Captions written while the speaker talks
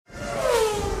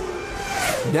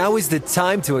Now is the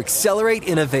time to accelerate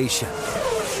innovation.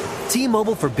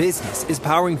 T-Mobile for Business is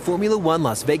powering Formula One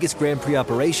Las Vegas Grand Prix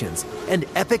operations and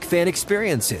epic fan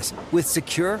experiences with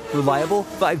secure, reliable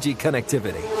 5G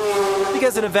connectivity.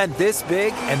 Because an event this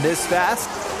big and this fast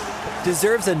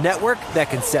deserves a network that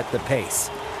can set the pace.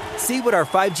 See what our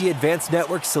 5G advanced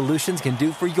network solutions can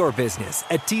do for your business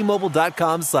at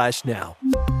T-Mobile.com/now.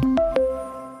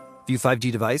 View 5G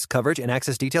device coverage and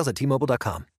access details at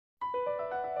T-Mobile.com.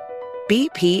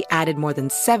 BP added more than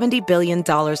 $70 billion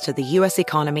to the U.S.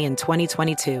 economy in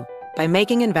 2022 by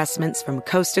making investments from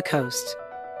coast to coast.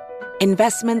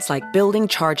 Investments like building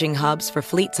charging hubs for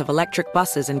fleets of electric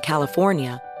buses in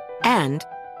California and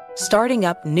starting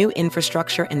up new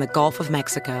infrastructure in the Gulf of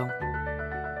Mexico.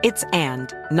 It's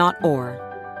and, not or.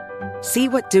 See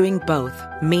what doing both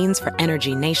means for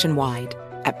energy nationwide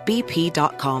at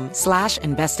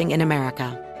bp.com/investing in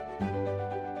America.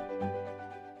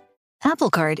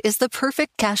 Apple Card is the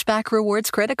perfect cashback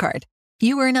rewards credit card.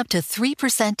 You earn up to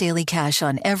 3% daily cash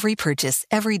on every purchase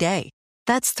every day.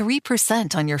 That's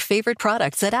 3% on your favorite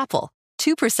products at Apple,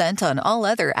 2% on all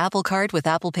other Apple Card with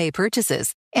Apple Pay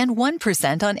purchases, and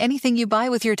 1% on anything you buy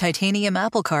with your titanium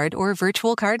Apple Card or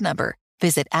virtual card number.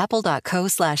 Visit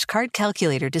apple.co/card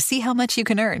calculator to see how much you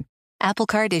can earn. Apple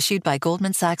Card issued by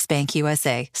Goldman Sachs Bank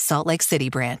USA, Salt Lake City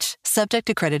branch. Subject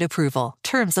to credit approval.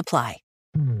 Terms apply.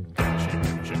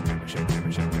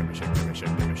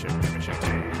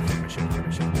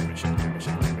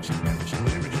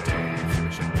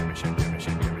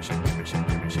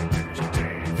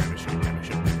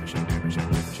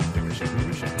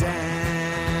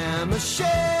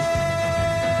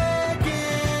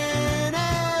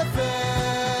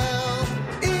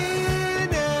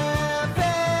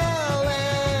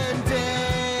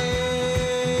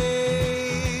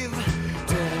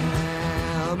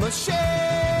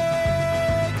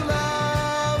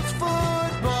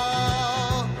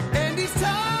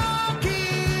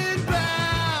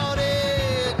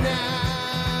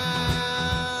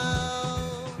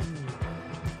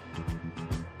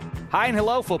 Hi and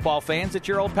hello, football fans. It's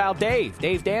your old pal Dave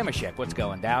Dameshek. What's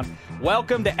going down?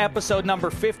 Welcome to episode number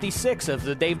 56 of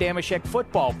the Dave Dameshek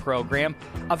football program,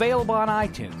 available on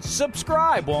iTunes.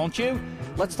 Subscribe, won't you?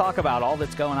 Let's talk about all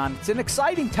that's going on. It's an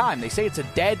exciting time. They say it's a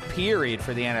dead period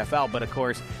for the NFL, but of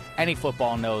course, any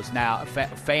football knows now,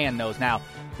 fan knows now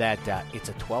that it's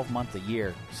a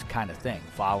 12-month-a-year kind of thing,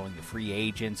 following the free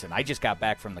agents. And I just got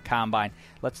back from the Combine.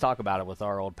 Let's talk about it with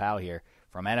our old pal here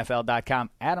from NFL.com,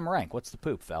 Adam Rank. What's the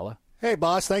poop, fella? Hey,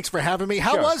 boss. Thanks for having me.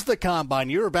 How was the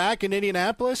Combine? You were back in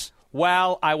Indianapolis?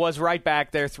 Well, I was right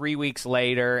back there 3 weeks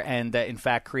later and, in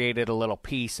fact, created a little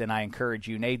piece, and I encourage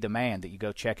you, Nate Demand, that you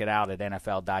go check it out at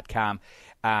NFL.com.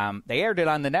 They aired it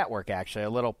on the network, actually, a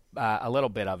little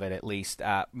bit of it at least.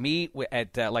 Me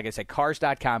at, like I said,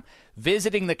 Cars.com,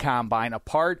 visiting the Combine, a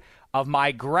part of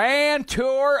my grand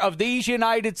tour of these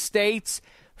United States,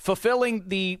 fulfilling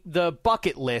the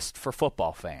bucket list for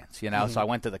football fans, you know. So I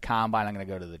went to the Combine. I'm going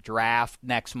to go to the draft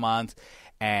next month,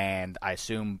 and I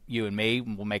assume you and me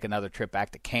will make another trip back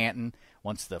to Canton.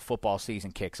 Once the football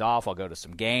season kicks off, I'll go to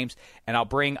some games, and I'll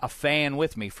bring a fan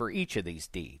with me for each of these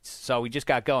deeds. So we just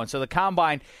got going. So the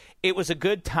Combine, it was a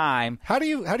good time. How do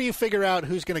you figure out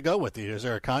who's going to go with you? Is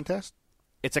there a contest?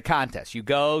 It's a contest. You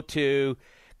go to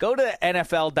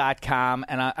NFL.com,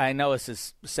 and I know this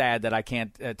is sad that I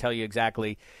can't tell you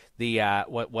exactly the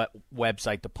what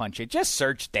website to punch in. Just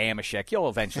search Dameshek. You'll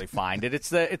eventually find it. It's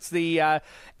the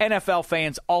NFL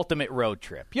fans' ultimate road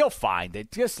trip. You'll find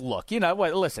it. Just look. You know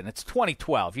what? Listen, it's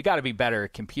 2012. You got to be better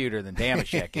at computer than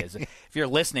Dameshek is. If you're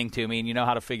listening to me and you know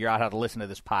how to figure out how to listen to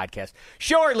this podcast,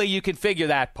 surely you can figure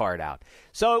that part out.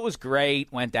 So it was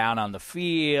great. Went down on the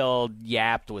field,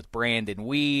 yapped with Brandon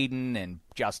Weeden and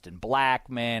Justin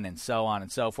Blackman and so on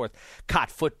and so forth.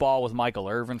 Caught football with Michael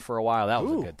Irvin for a while. That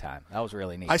was a good time. That was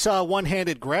really neat. I saw a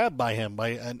one-handed grab by him, by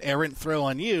an errant throw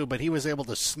on you, but he was able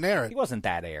to snare it. He wasn't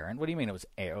that errant. What do you mean it was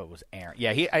errant?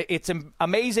 Yeah, it's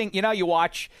amazing. You know, you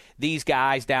watch these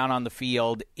guys down on the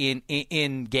field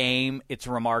in game. It's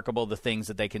remarkable the things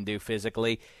that they can do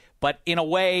physically. But in a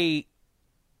way,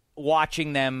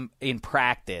 watching them in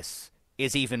practice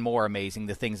is even more amazing,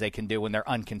 the things they can do when they're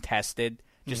uncontested.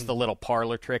 Just the little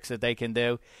parlor tricks that they can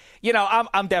do. You know,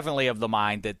 I'm definitely of the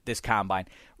mind that this Combine,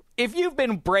 if you've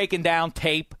been breaking down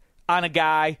tape on a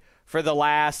guy for the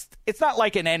last, it's not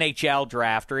like an NHL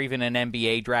draft or even an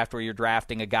NBA draft where you're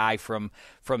drafting a guy from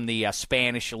the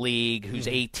Spanish league who's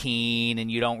 18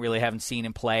 and you haven't seen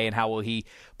him play and how will he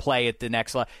play at the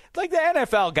next level. Like the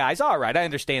NFL guys, all right, I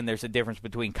understand there's a difference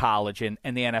between college and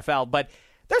the NFL, but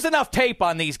there's enough tape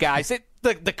on these guys.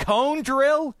 The cone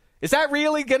drill Is that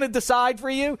really going to decide for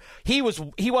you? He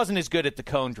wasn't as good at the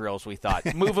cone drills, we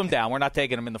thought. Move him down. We're not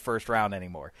taking him in the first round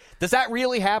anymore. Does that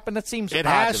really happen? That seems it odd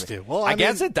has to me. to. Well, I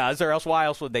guess it does, or else why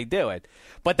else would they do it?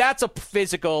 But that's a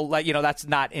physical, that's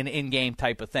not an in-game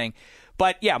type of thing.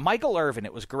 But, yeah, Michael Irvin,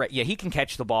 it was great. Yeah, he can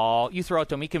catch the ball. You throw it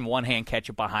to him, he can one-hand catch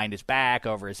it behind his back,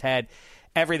 over his head,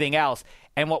 everything else.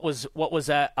 And what was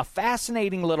a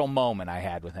fascinating little moment I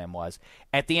had with him was,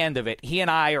 at the end of it, he and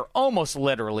I are almost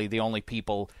literally the only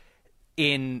people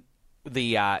in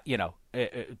the,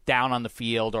 down on the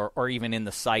field or even in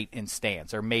the sight and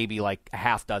stands, or maybe like a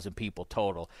half dozen people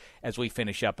total as we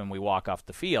finish up and we walk off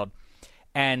the field.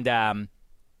 And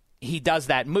he does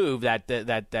that move, that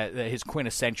his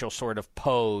quintessential sort of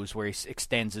pose where he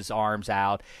extends his arms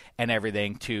out and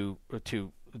everything to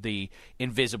the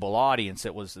invisible audience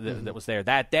that was there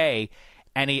that day,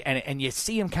 and you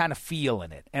see him kind of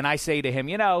feeling it. And I say to him,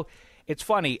 it's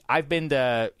funny. I've been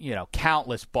to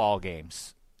countless ball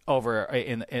games over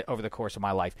the course of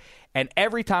my life, and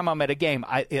every time I'm at a game,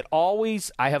 I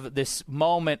have this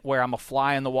moment where I'm a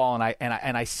fly on the wall,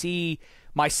 and I see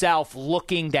myself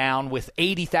looking down with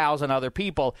 80,000 other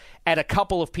people at a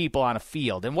couple of people on a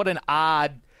field, and what an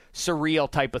odd, surreal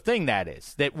type of thing that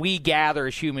is, that we gather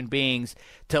as human beings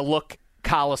to look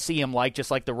Colosseum like,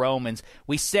 just like the Romans.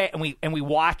 We sit and we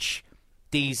watch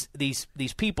these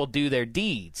people do their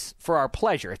deeds for our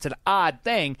pleasure. It's an odd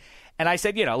thing. And I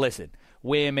said, listen,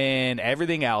 women,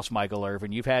 everything else, Michael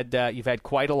Irvin, you've had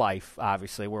quite a life.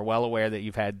 Obviously, we're well aware that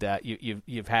you've had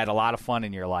you've had a lot of fun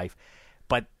in your life,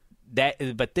 but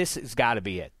this has got to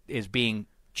be it, is being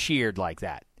cheered like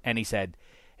that. And he said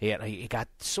he got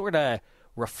sort of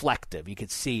reflective. You could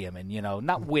see him, and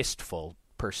not wistful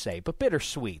per se, but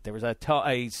bittersweet. There was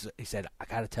he said, I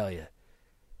got to tell you,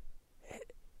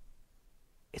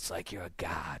 it's like you're a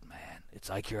god, man. It's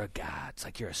like you're a god. It's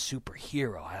like you're a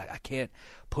superhero. I can't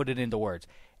put it into words.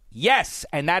 Yes,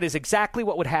 and that is exactly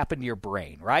what would happen to your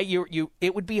brain, right?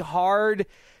 It would be hard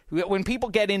when people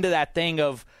get into that thing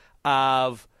of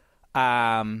that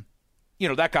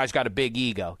guy's got a big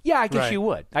ego. Yeah, I guess you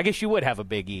would. I guess you would have a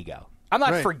big ego. I'm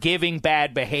not forgiving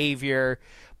bad behavior,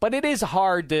 but it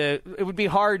would be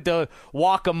hard to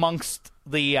walk amongst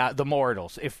the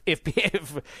mortals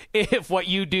if what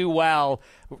you do well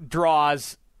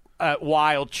draws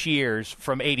wild cheers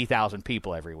from 80,000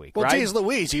 people every week. Well, right? geez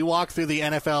Louise, you walk through the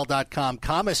NFL.com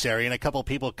commissary and a couple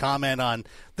people comment on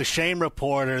the Shame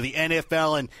Report or the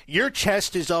NFL, and your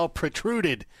chest is all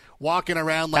protruded, walking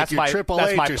around like you're Triple H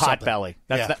or something. That's my pot belly.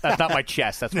 That's not my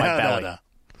chest. That's my belly. No.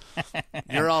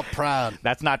 You're all proud.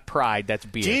 That's not pride. That's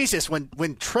beer. Jesus,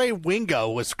 when Trey Wingo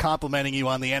was complimenting you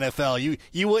on the NFL,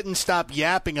 you wouldn't stop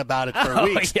yapping about it for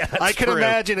weeks. Yeah, I could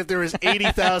imagine if there was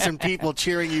 80,000 people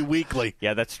cheering you weekly.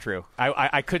 Yeah, that's true.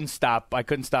 I couldn't stop. I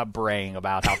couldn't stop braying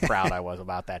about how proud I was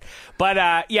about that.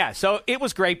 But so it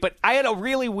was great. But I had a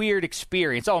really weird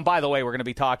experience. Oh, and by the way, we're going to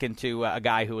be talking to a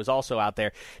guy who was also out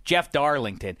there, Jeff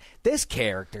Darlington. This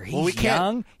character, he's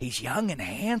young. He's young and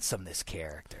handsome. This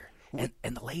character.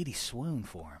 And the ladies swoon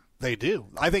for him. They do.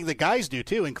 I think the guys do,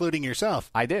 too, including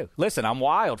yourself. I do. Listen, I'm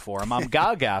wild for him. I'm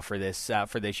gaga for this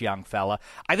young fella.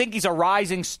 I think he's a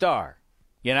rising star.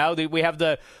 We have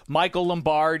the Michael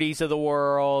Lombardis of the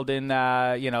world, and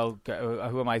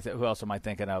who else am I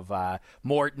thinking of?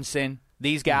 Mortensen.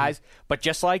 These guys, but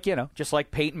just like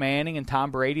Peyton Manning and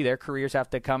Tom Brady, their careers have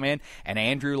to come in, and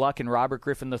Andrew Luck and Robert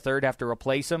Griffin III have to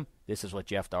replace him. This is what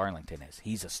Jeff Darlington is.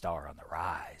 He's a star on the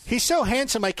rise. He's so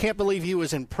handsome, I can't believe he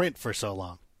was in print for so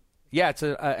long. Yeah,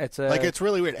 it's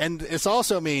really weird, and this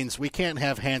also means we can't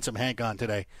have Handsome Hank on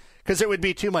today because it would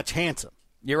be too much handsome.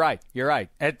 You're right.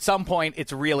 At some point,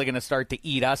 it's really going to start to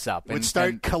eat us up. It would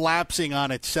start collapsing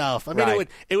on itself. I mean,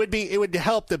 it would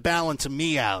help to balance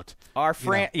me out. Our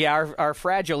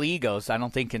fragile egos, I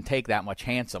don't think, can take that much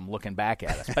handsome looking back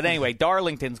at us. But anyway,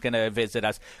 Darlington's going to visit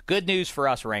us. Good news for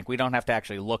us, Rank. We don't have to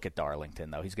actually look at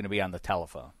Darlington, though. He's going to be on the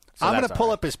telephone. So I'm going to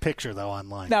pull up his picture, though,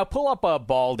 online. Now, pull up a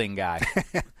balding guy.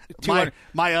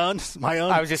 my own.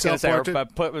 I was just going to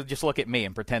say, just look at me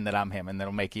and pretend that I'm him, and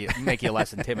that'll make you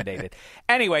less intimidated.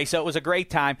 Anyway, so it was a great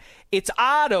time. It's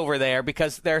odd over there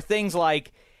because there are things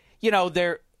like,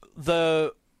 they're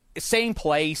the same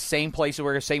place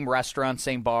where same restaurant,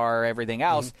 same bar, everything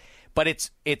else. Mm-hmm. But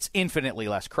it's infinitely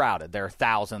less crowded. There are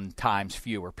 1,000 times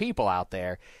fewer people out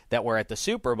there that were at the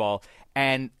Super Bowl.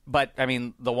 But I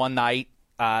mean, the one night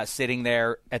sitting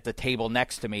there at the table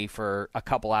next to me for a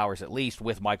couple hours at least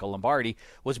with Michael Lombardi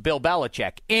was Bill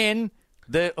Belichick in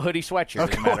The hoodie sweatshirt,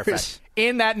 as a matter of fact.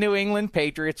 In that New England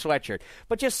Patriots sweatshirt.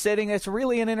 But just sitting, it's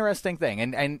really an interesting thing.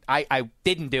 And I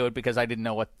didn't do it because I didn't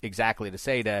know what exactly to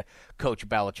say to Coach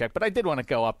Belichick, but I did want to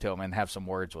go up to him and have some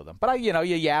words with him. But, you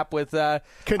yap with...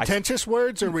 contentious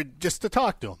words or just to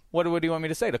talk to him? What do you want me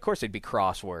to say? Of course it'd be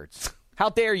cross words. How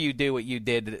dare you do what you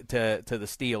did to the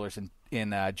Steelers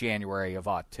in January of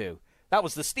 2002? That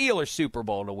was the Steelers' Super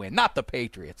Bowl to win, not the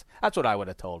Patriots. That's what I would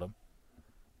have told him.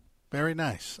 Very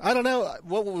nice. I don't know.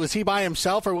 What was he by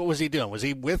himself, or what was he doing? Was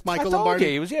he with Michael I told Lombardi?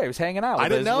 You, he was hanging out. I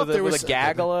didn't know if there was a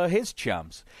gaggle of his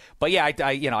chums. But yeah,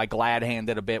 I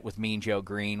glad-handed a bit with Mean Joe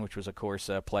Green, which was of course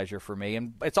a pleasure for me.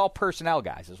 And it's all personnel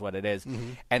guys, is what it is. Mm-hmm.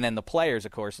 And then the players,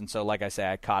 of course. And so, like I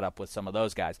say, I caught up with some of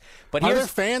those guys. But are there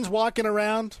fans walking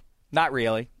around? Not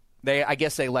really. I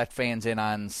guess they let fans in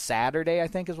on Saturday. I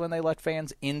think is when they let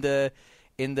fans in the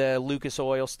Lucas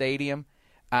Oil Stadium.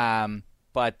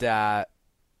 But.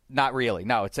 Not really.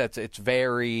 No, it's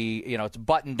very, it's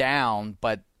buttoned down,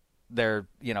 but they're,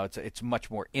 it's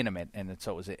much more intimate, and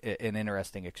so it was an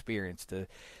interesting experience to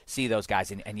see those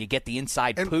guys, and you get the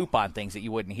inside poop on things that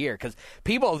you wouldn't hear, because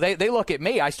people, they look at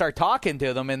me, I start talking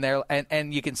to them,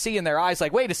 and you can see in their eyes,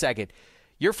 like, wait a second,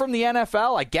 you're from the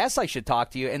NFL? I guess I should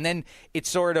talk to you. And then it's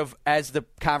sort of, as the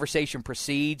conversation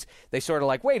proceeds, they sort of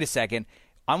like, wait a second,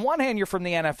 on one hand, you're from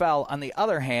the NFL, on the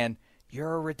other hand,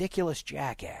 you're a ridiculous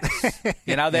jackass.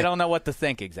 They don't know what to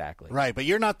think exactly. Right, but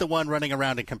you're not the one running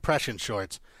around in compression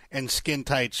shorts and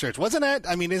skin-tight shirts. Wasn't that?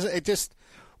 I mean,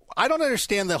 I don't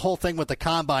understand the whole thing with the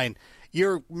combine.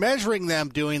 You're measuring them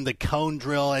doing the cone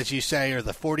drill, as you say, or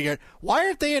the 40-yard. Why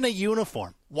aren't they in a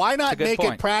uniform? Why not make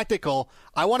it practical?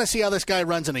 I want to see how this guy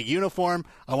runs in a uniform.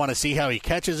 I want to see how he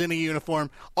catches in a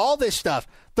uniform. All this stuff.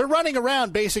 They're running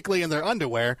around basically in their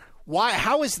underwear. Why?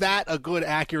 How is that a good,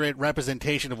 accurate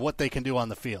representation of what they can do on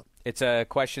the field? It's a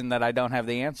question that I don't have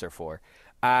the answer for.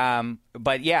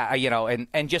 But, yeah,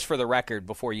 and just for the record,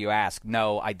 before you ask,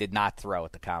 no, I did not throw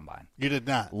at the Combine. You did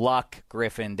not? Luck,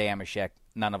 Griffin, Damashek,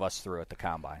 none of us threw at the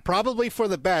Combine. Probably for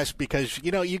the best because,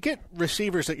 you get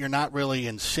receivers that you're not really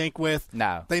in sync with.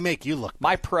 No. They make you look bad.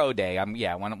 My pro day,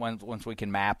 once we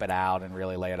can map it out and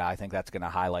really lay it out, I think that's going to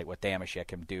highlight what Damashek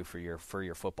can do for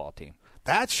your football team.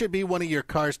 That should be one of your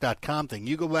Cars.com thing.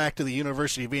 You go back to the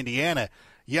University of Indiana,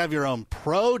 you have your own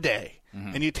pro day,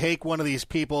 and you take one of these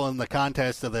people in the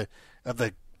contest of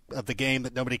the game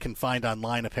that nobody can find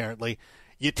online apparently.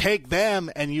 You take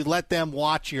them and you let them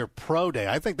watch your pro day.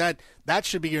 I think that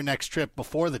should be your next trip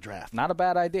before the draft. Not a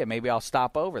bad idea. Maybe I'll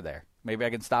stop over there. Maybe I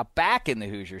can stop back in the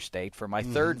Hoosier State for my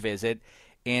third visit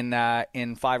in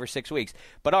 5 or 6 weeks.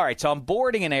 But all right, so I'm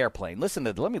boarding an airplane. Let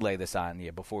me lay this on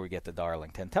you before we get to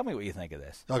Darlington. Tell me what you think of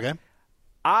this. Okay.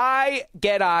 I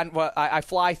get on. Well, I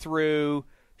fly through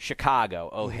Chicago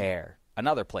O'Hare,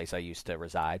 another place I used to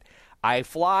reside. I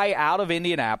fly out of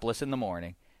Indianapolis in the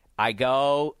morning. I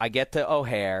get to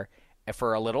O'Hare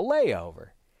for a little layover.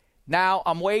 Now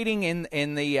I'm waiting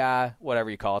in the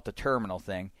whatever you call it, the terminal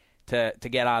thing, to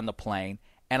get on the plane.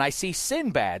 And I see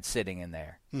Sinbad sitting in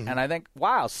there. Mm-hmm. And I think,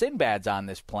 wow, Sinbad's on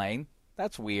this plane.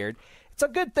 That's weird. It's a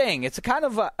good thing. It's a kind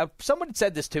of someone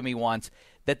said this to me once,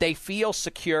 that they feel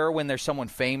secure when there's someone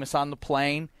famous on the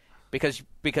plane because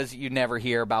you never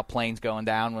hear about planes going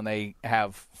down when they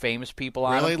have famous people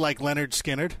on them. Really? Like Leonard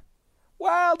Skinner?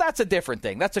 Well, that's a different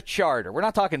thing. That's a charter. We're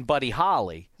not talking Buddy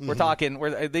Holly. We're talking.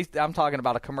 I'm talking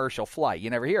about a commercial flight. You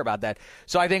never hear about that.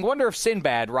 So I wonder if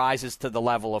Sinbad rises to the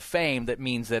level of fame that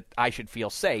means that I should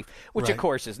feel safe, which of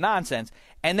course is nonsense.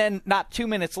 And then not 2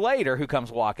 minutes later, who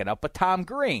comes walking up but Tom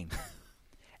Green?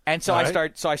 And so I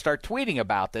start tweeting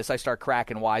about this. I start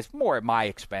cracking wise, more at my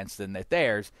expense than at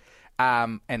theirs.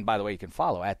 And by the way, you can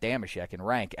follow at Damashek and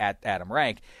Rank at Adam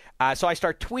Rank. So I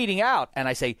start tweeting out, and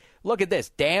I say, look at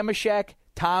this. Damashek,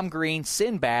 Tom Green,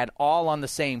 Sinbad, all on the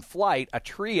same flight, a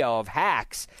trio of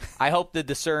hacks. I hope the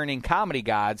discerning comedy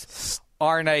gods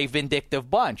aren't a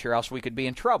vindictive bunch, or else we could be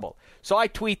in trouble. So I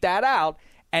tweet that out,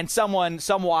 and some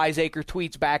wiseacre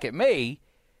tweets back at me,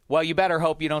 well, you better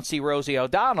hope you don't see Rosie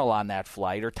O'Donnell on that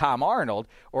flight or Tom Arnold,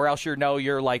 or else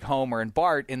you're like Homer and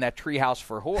Bart in that Treehouse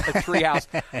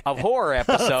of Horror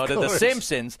episode of The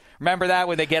Simpsons. Remember that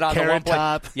when they get on the one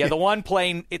plane? Yeah, the one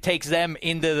plane, it takes them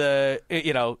into the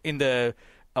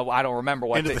I don't remember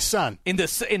what the sun.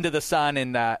 Into the sun,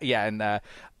 and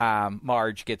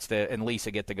Marge gets to and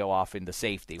Lisa get to go off into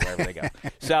safety wherever they go.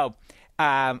 So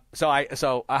I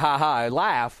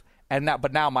laugh.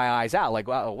 But now my eye's out. Like,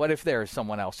 well, what if there's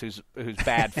someone else who's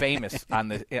bad famous on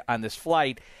this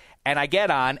flight? And I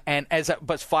get on,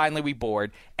 but finally we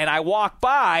board, and I walk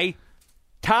by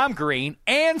Tom Green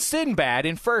and Sinbad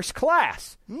in first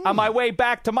class on my way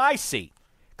back to my seat.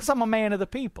 Because I'm a man of the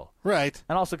people. Right.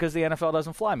 And also because the NFL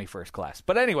doesn't fly me first class.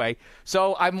 But anyway,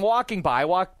 so I'm walking by. I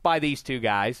walked by these two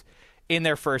guys in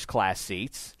their first class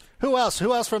seats. Who else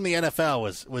from the NFL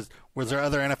was there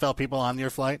other NFL people on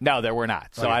your flight? No, there were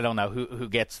not. So Okay. I don't know who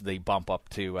gets the bump up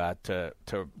to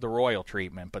the royal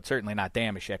treatment, but certainly not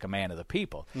Damashek, a man of the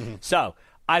people. Mm-hmm. So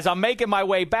as I'm making my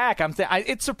way back,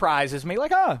 it surprises me.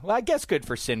 Like, well, I guess good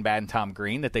for Sinbad and Tom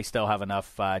Green that they still have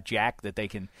enough jack that they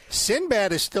can.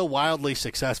 Sinbad is still wildly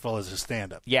successful as a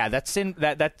stand-up. Yeah, that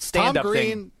stand-up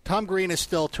thing. Tom Green is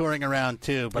still touring around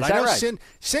too, but Is I know that right?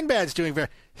 Sinbad's doing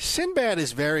Sinbad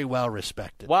is very well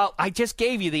respected. Well, I just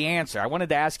gave you the answer. I wanted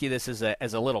to ask you this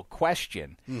as a little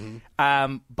question,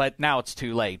 but now it's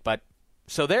too late. But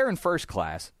so they're in first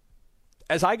class.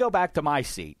 As I go back to my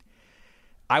seat,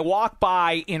 I walk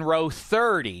by in row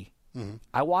 30.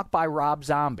 I walk by Rob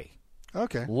Zombie.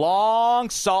 Okay. Long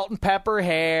salt and pepper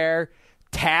hair,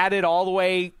 tatted all the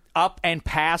way up and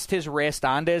past his wrist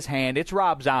onto his hand. It's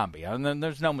Rob Zombie. And then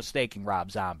there's no mistaking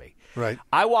Rob Zombie. Right.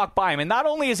 I walk by him, and not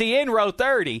only is he in row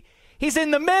 30, he's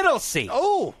in the middle seat.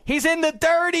 Oh. He's in the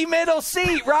dirty middle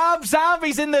seat. Rob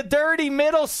Zombie's in the dirty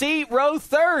middle seat, row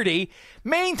 30.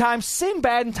 Meantime,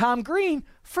 Sinbad and Tom Green,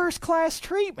 first-class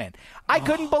treatment. I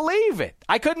couldn't believe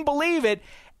it.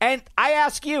 And I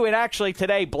ask you, and actually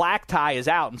today Black Tie is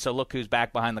out, and so look who's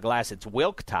back behind the glass. It's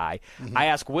Wilk Tie. I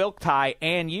ask Wilk Tie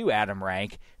and you, Adam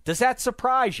Rank, does that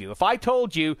surprise you? If I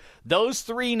told you those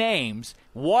three names,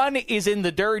 one is in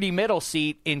the dirty middle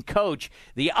seat in coach,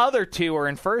 the other two are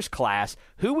in first class,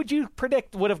 who would you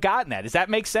predict would have gotten that? Does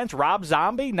that make sense? Rob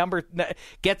Zombie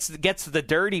gets the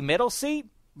dirty middle seat?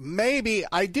 Maybe.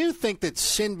 I do think that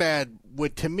Sinbad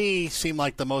would, to me, seem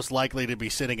like the most likely to be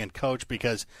sitting in coach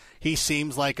because he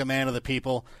seems like a man of the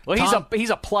people. Well, he's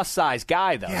a plus-size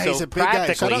guy, though, Yeah, so he's a big guy.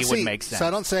 practically he would make sense. So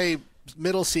I don't say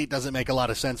middle seat doesn't make a lot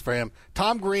of sense for him.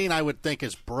 Tom Green, I would think,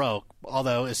 is broke,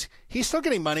 although he's still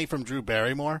getting money from Drew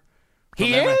Barrymore.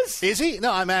 He is? Is he?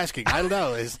 No, I'm asking. I don't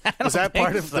know. Is that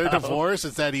part of their divorce?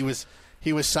 Is that he was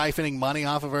siphoning money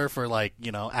off of her for,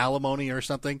 alimony or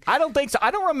something? I don't think so.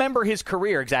 I don't remember his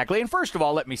career exactly. And first of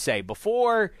all, let me say,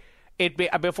 before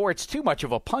it's too much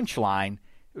of a punchline,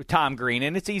 Tom Green,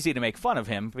 and it's easy to make fun of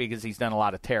him because he's done a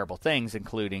lot of terrible things,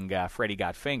 including Freddie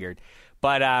Got Fingered.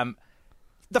 But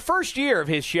the first year of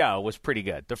his show was pretty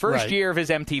good. The first year of his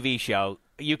MTV show,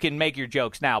 you can make your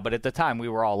jokes now, but at the time we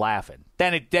were all laughing.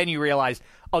 Then you realize,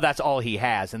 oh, that's all he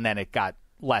has, and then it got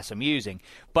less amusing.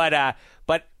 But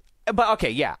okay,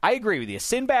 yeah, I agree with you.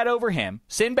 Sinbad over him.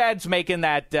 Sinbad's making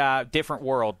that Different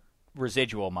World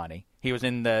residual money. He was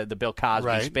in the Bill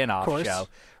Cosby spinoff show,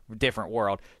 Different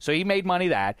World. So he made money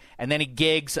that, and then he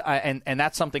gigs, and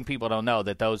that's something people don't know,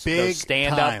 that those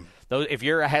stand-up, if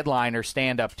you're a headliner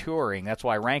stand-up touring, that's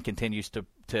why Rank continues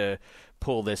to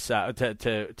pull this,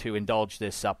 to indulge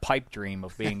this pipe dream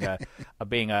of being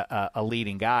a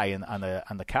leading guy on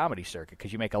the comedy circuit,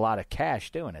 because you make a lot of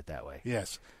cash doing it that way.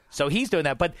 Yes. So he's doing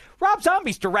that. But Rob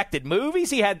Zombie's directed movies.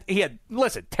 He had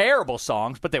listen, terrible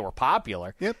songs, but they were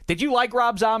popular. Yep. Did you like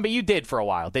Rob Zombie? You did for a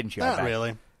while, didn't you? Not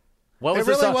really. What was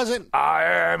it really song? wasn't. I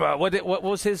am.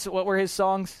 What were his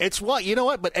songs? It's what you know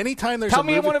what. But anytime there's Tell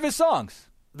me one of his songs.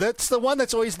 That's the one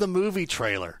that's always the movie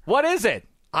trailer. What is it?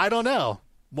 I don't know.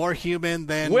 More human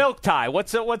than Wilk Tie.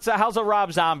 How's a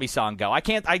Rob Zombie song go? I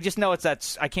just know it's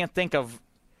that. I can't think of.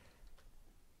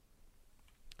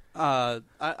 I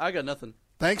got nothing.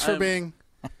 Thanks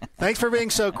for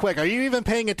being so quick. Are you even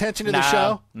paying attention to the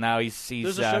show? No, he's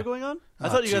There's a show going on? I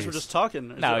thought you guys were just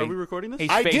talking. Are we recording this?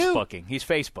 He's I do. Facebooking. He's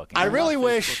Facebooking. I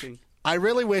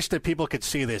really wish that people could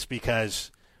see this, because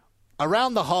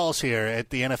around the halls here at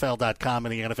the NFL.com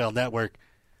and the NFL Network,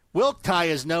 Wilk Tie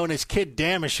is known as Kid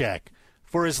Damashek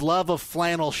for his love of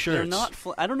flannel shirts. They're not.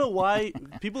 I don't know why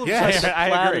people have Yes, decided I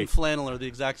that plaid agree. and flannel are the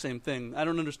exact same thing. I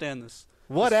don't understand this.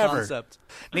 Whatever. This concept.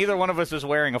 Neither one of us is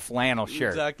wearing a flannel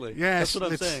shirt. Exactly. Yes, That's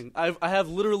what I'm saying. I have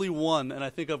literally one, and I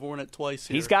think I've worn it twice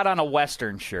here. He's got on a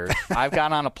Western shirt. I've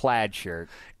got on a plaid shirt.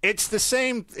 It's the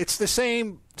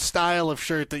same style of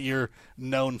shirt that you're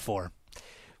known for.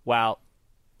 Well,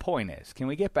 point is, can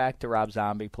we get back to Rob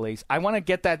Zombie, please? I want to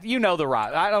get that. You know the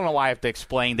Rob. I don't know why I have to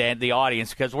explain to the audience,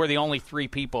 because we're the only three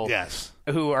people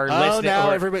who are listening.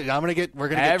 Now everybody, we're gonna get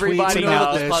everybody tweets know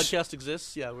about that this this. podcast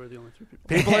exists. Yeah, we're the only three people.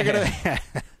 People are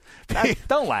gonna.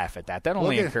 Don't laugh at that. That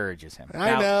only encourages him.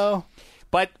 I know.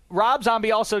 But Rob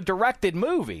Zombie also directed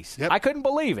movies. Yep. I couldn't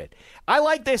believe it. I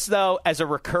like this, though, as a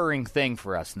recurring thing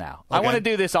for us now. I want to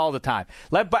do this all the time.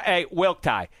 Hey, Wilk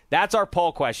Tie, that's our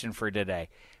poll question for today.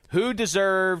 Who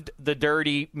deserved the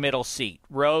dirty middle seat?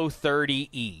 Row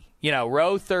 30E.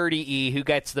 Row 30E, who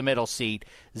gets the middle seat?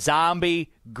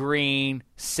 Zombie, Green,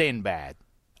 Sinbad.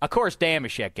 Of course,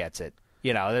 Damashek gets it.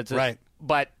 That's right.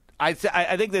 But I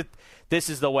think that this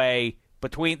is the way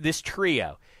between this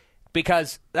trio,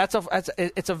 because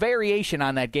it's a variation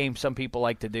on that game. Some people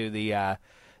like to do the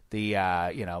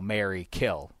marry,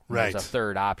 kill. Right. There's a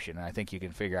third option, and I think you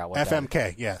can figure out what FMK, that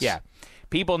is. yes. Yeah.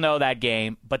 People know that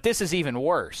game, but this is even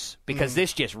worse because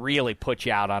this just really puts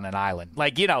you out on an island.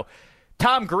 Like,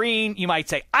 Tom Green, you might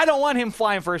say, I don't want him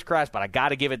flying first class, but I got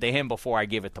to give it to him before I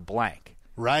give it to blank.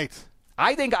 Right.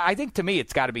 I think to me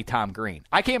it's got to be Tom Green.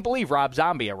 I can't believe Rob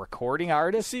Zombie, a recording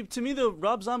artist. See, to me, though,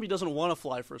 Rob Zombie doesn't want to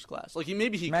fly first class. Like,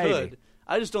 maybe he could.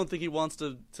 I just don't think he wants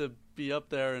to be up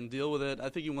there and deal with it. I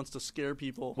think he wants to scare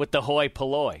people. With the hoi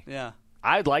polloi. Yeah.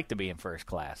 I'd like to be in first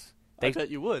class. I bet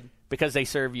you would. Because they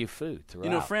serve you food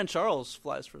throughout. Fran Charles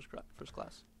flies first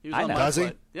class. He was I on know. my Does he?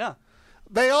 flight. Yeah.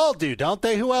 They all do, don't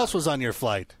they? Who else was on your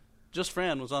flight? Just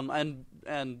Fran was on,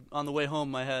 and on the way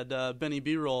home I had Benny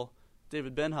B-roll,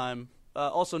 David Benheim,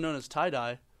 also known as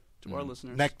Tie-Dye to our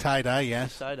listeners. Neck tie-dye,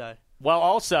 yes. Tie-Dye. Well,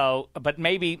 also, but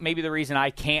maybe the reason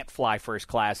I can't fly first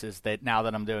class is that now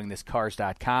that I'm doing this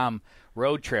Cars.com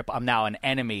road trip, I'm now an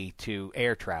enemy to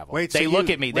air travel. They look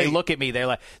at me. They're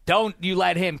like, don't you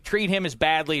let him, treat him as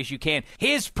badly as you can.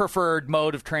 His preferred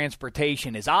mode of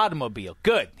transportation is automobile.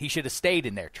 Good. He should have stayed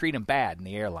in there. Treat him bad in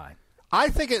the airline. I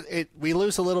think we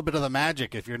lose a little bit of the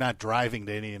magic if you're not driving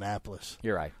to Indianapolis.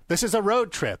 You're right. This is a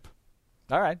road trip.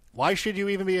 All right. Why should you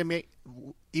even be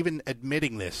even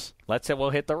admitting this? Let's say we'll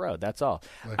hit the road. That's all.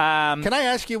 Can I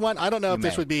ask you one? I don't know if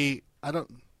this would be.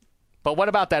 But what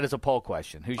about that as a poll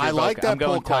question? Who's your vote? like that I'm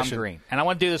going poll Tom question. Green, and I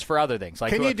want to do this for other things.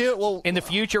 Like, can you do it? Well, in the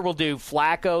future, we'll do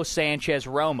Flacco, Sanchez,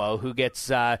 Romo. Who gets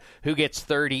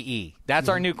 30E? That's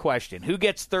our new question. Who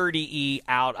gets 30E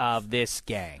out of this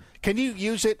gang? Can you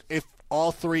use it if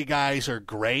all three guys are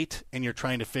great and you're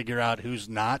trying to figure out who's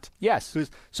not? Yes.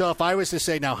 So if I was to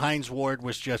say now Hines Ward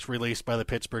was just released by the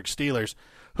Pittsburgh Steelers,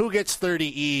 who gets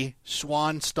 30E,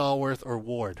 Swan, Stallworth, or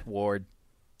Ward? Ward.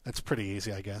 That's pretty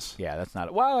easy, I guess. Yeah, that's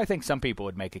not – well, I think some people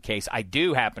would make a case. I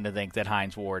do happen to think that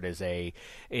Hines Ward is I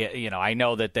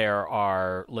know that there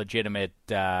are legitimate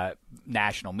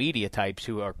national media types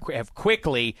who have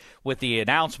quickly, with the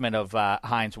announcement of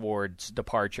Hines Ward's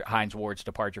departure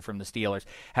from the Steelers,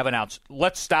 have announced,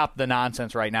 let's stop the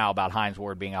nonsense right now about Hines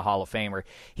Ward being a Hall of Famer.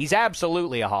 He's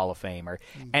absolutely a Hall of Famer.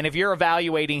 And if you're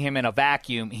evaluating him in a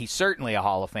vacuum, he's certainly a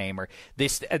Hall of Famer.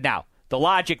 Now, the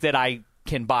logic that I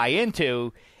can buy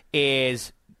into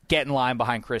is get in line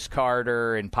behind Chris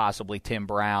Carter and possibly Tim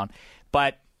Brown.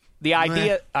 But the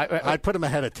idea I'd put him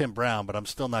ahead of Tim Brown, but I'm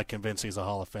still not convinced he's a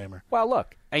Hall of Famer. Well,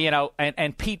 look,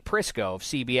 and Pete Prisco of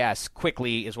CBS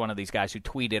quickly is one of these guys who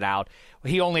tweeted out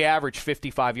he only averaged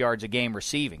 55 yards a game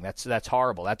receiving. That's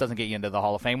horrible. That doesn't get you into the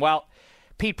Hall of Fame. Well,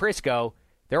 Pete Prisco,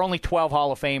 there are only 12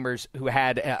 Hall of Famers who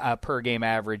had a per-game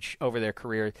average over their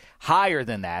career higher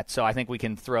than that, so I think we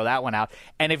can throw that one out.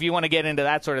 And if you want to get into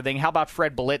that sort of thing, how about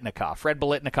Fred Biletnikoff? Fred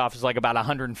Biletnikoff is like about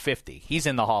 150. He's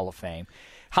in the Hall of Fame.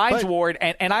 Hines Ward,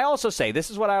 and I also say,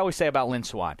 this is what I always say about Lynn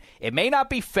Swann. It may not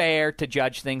be fair to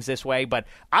judge things this way, but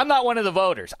I'm not one of the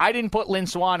voters. I didn't put Lynn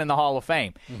Swann in the Hall of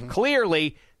Fame. Mm-hmm.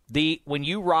 Clearly, when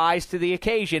you rise to the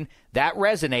occasion, that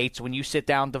resonates when you sit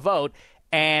down to vote,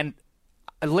 and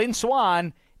Lynn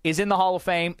Swann is in the Hall of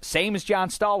Fame, same as John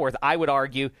Stallworth, I would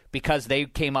argue, because they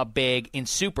came up big in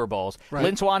Super Bowls. Right.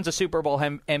 Lynn Swann's a Super Bowl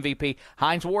MVP.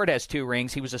 Hines Ward has 2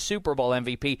 rings. He was a Super Bowl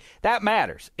MVP. That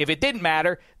matters. If it didn't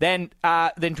matter, then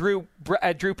Drew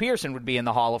Pearson would be in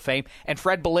the Hall of Fame, and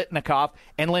Fred Biletnikoff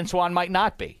and Lynn Swann might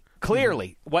not be.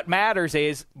 Clearly, what matters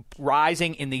is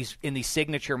rising in these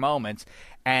signature moments.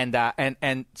 And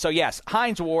so, yes,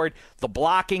 Hines Ward, the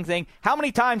blocking thing. How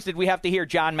many times did we have to hear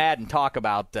John Madden talk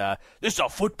about this is a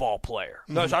football player?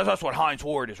 Mm-hmm. That's what Hines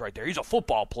Ward is right there. He's a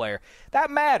football player.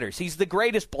 That matters. He's the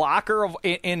greatest blocker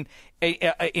in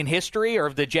history or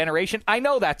of the generation. I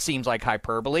know that seems like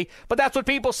hyperbole, but that's what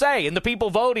people say, and the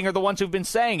people voting are the ones who've been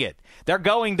saying it. They're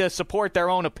going to support their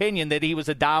own opinion that he was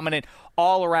a dominant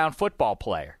all-around football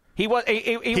player. Was he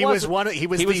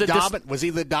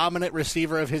the dominant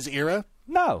receiver of his era?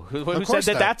 No. Who said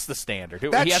that that's the standard? He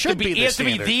has to be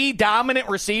the dominant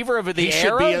receiver of the era? He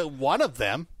should be one of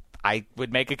them. I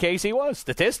would make a case he was.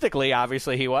 Statistically,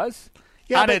 obviously he was.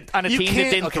 Yeah, on a team that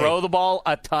didn't throw the ball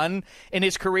a ton in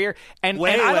his career. And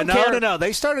I don't care. No.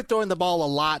 They started throwing the ball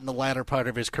a lot in the latter part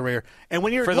of his career. And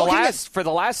when you're for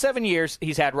the last 7 years,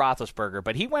 he's had Roethlisberger,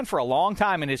 but he went for a long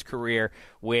time in his career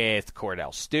with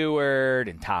Cordell Stewart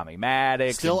and Tommy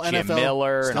Maddox and Jim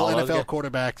Miller and all NFL those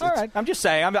quarterbacks. All right, I'm just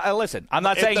saying. Listen, I'm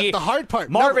not saying the hard part.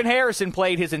 Marvin Harrison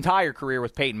played his entire career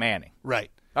with Peyton Manning.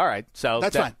 Right. All right. So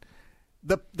that's fine.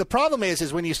 The problem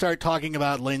is when you start talking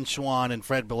about Lynn Swann and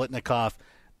Fred Biletnikoff,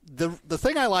 the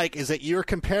thing I like is that you're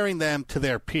comparing them to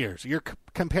their peers. You're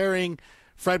comparing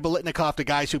Fred Biletnikoff to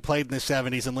guys who played in the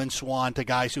 70s and Lynn Swann to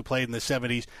guys who played in the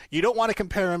 70s. You don't want to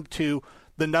compare them to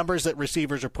the numbers that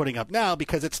receivers are putting up now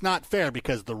because it's not fair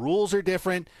because the rules are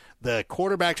different, the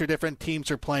quarterbacks are different,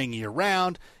 teams are playing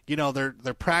year-round.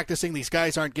 They're practicing. These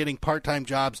guys aren't getting part-time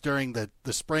jobs during the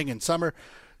spring and summer.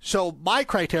 So my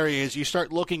criteria is you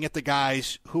start looking at the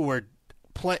guys who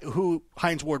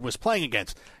Hines Ward was playing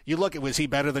against. You look at, was he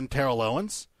better than Terrell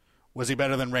Owens? Was he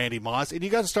better than Randy Moss? And you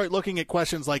got to start looking at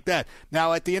questions like that.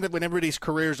 Now, at the end of when everybody's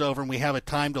career's over and we have a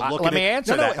time to look at it. Let me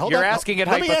answer that. You're asking it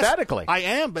hypothetically. I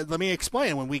am, but let me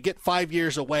explain. When we get 5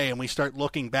 years away and we start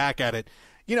looking back at it,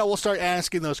 we'll start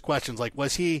asking those questions like,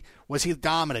 was he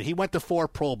dominant? He went to 4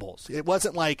 Pro Bowls. It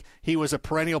wasn't like he was a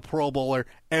perennial Pro Bowler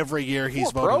every year.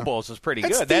 He's 4 Pro Bowls is pretty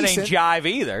good. That ain't jive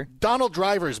either. Donald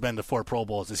Driver's been to 4 Pro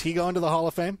Bowls. Is he going to the Hall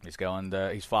of Fame?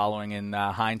 He's following in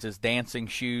Hines's dancing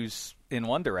shoes in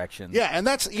one direction. Yeah, and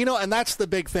that's the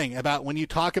big thing about when you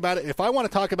talk about it. If I want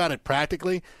to talk about it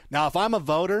practically, now if I'm a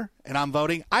voter and I'm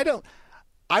voting,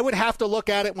 I would have to look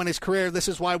at it when his career, this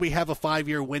is why we have a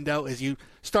 5-year window, is you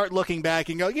start looking back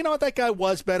and go, you know what, that guy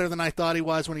was better than I thought he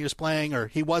was when he was playing, or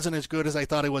he wasn't as good as I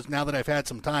thought he was now that I've had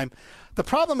some time. The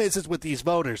problem is with these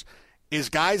voters, is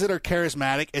guys that are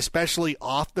charismatic, especially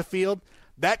off the field,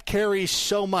 that carries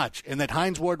so much. And that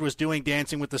Hines Ward was doing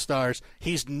Dancing with the Stars,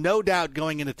 he's no doubt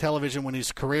going into television when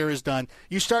his career is done.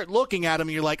 You start looking at him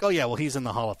and you're like, oh yeah, well he's in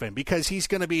the Hall of Fame, because he's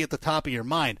going to be at the top of your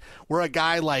mind. Where a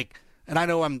guy like, and I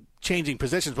know I'm changing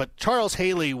positions, but Charles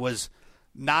Haley was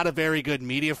not a very good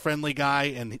media-friendly guy,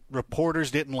 and reporters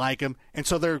didn't like him, and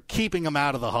so they're keeping him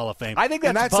out of the Hall of Fame. I think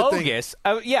that's bogus.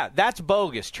 That's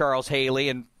bogus. Charles Haley,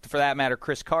 and for that matter,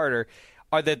 Chris Carter,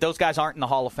 are that those guys aren't in the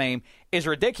Hall of Fame is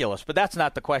ridiculous, but that's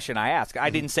not the question I asked. I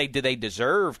didn't say, do they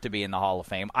deserve to be in the Hall of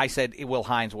Fame? I said, will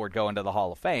Hines Ward go into the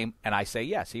Hall of Fame? And I say,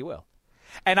 yes, he will.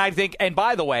 And I think, and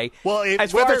by the way,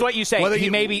 as far as what you say,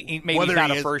 maybe he's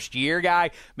not a first-year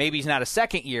guy, maybe he's not a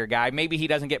second-year guy, maybe he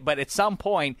doesn't get, but at some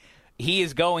point, he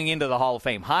is going into the Hall of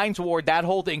Fame. Hines Ward, that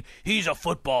whole thing, he's a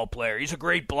football player. He's a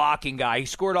great blocking guy. He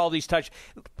scored all these touchdowns.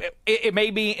 It may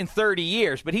be in 30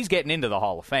 years, but he's getting into the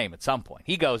Hall of Fame at some point.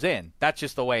 He goes in. That's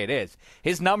just the way it is.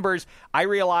 His numbers, I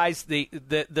realize the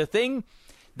thing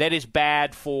that is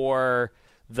bad for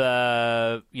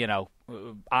the,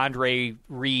 Andre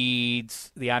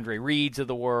Reeds, the Andre Reeds of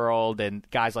the world and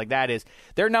guys like that is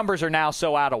their numbers are now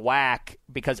so out of whack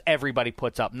because everybody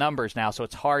puts up numbers now, so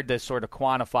it's hard to sort of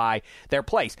quantify their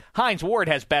place. Hines Ward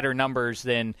has better numbers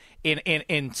than,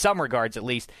 in some regards at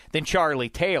least, than Charlie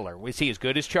Taylor. Was he as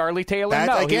good as Charlie Taylor?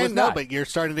 No, he was not. But you're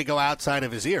starting to go outside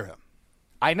of his era.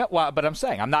 I know, but I'm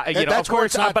saying I'm not. Of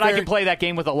course, but I can play that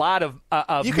game with a lot of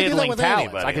middling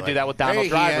talents. I could do that with Donald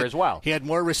Driver as well. He had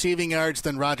more receiving yards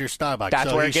than Roger Staubach. That's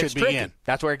so where he it gets should tricky. Be in.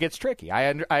 That's where it gets tricky.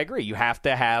 I agree. You have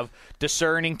to have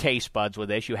discerning taste buds with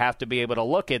this. You have to be able to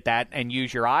look at that and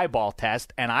use your eyeball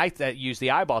test. And I use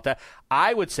the eyeball test.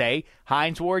 I would say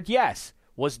Hines Ward, yes,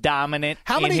 was dominant.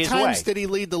 How many in his times way. did he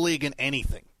lead the league in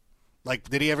anything? Like,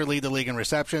 did he ever lead the league in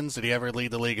receptions? Did he ever lead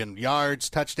the league in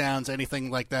yards, touchdowns, anything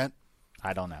like that?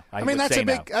 I don't know. I mean, that's a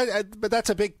big, but that's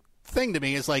a big thing to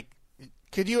me. Is like,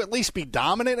 could you at least be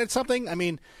dominant at something? I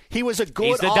mean, he was a good.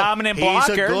 He's the dominant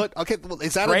blocker. He's a good. Okay, well,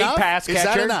 is that great enough? Pass catcher? Is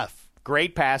that enough?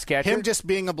 Great pass catcher. Him just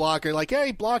being a blocker, like, yeah,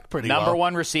 he blocked pretty number well.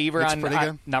 One receiver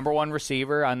number one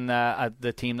receiver on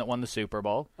the team that won the Super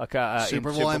Bowl.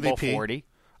 Super Bowl MVP. 40.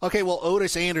 Okay, well,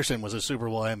 Otis Anderson was a Super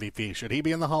Bowl MVP. Should he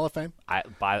be in the Hall of Fame?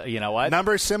 You know what?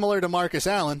 Numbers similar to Marcus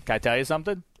Allen. Can I tell you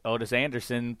something? Otis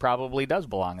Anderson probably does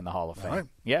belong in the Hall of Fame. Right.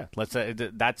 Yeah,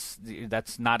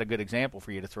 that's not a good example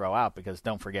for you to throw out because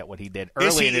don't forget what he did early in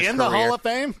his career. Is he in the Hall of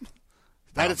Fame?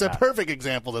 That is a not. perfect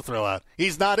example to throw out.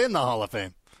 He's not in the Hall of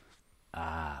Fame.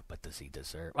 But does he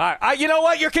deserve? All right, you know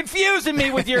what? You're confusing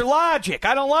me with your logic.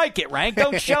 I don't like it, Rank.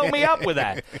 Don't show me up with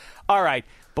that. All right.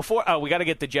 We got to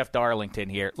get to Jeff Darlington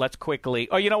here. Let's quickly.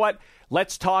 Oh, you know what?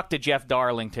 Let's talk to Jeff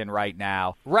Darlington right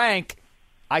now. Rank,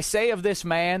 I say of this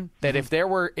man that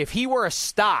if he were a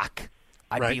stock,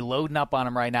 I'd be loading up on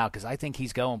him right now because I think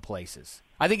he's going places.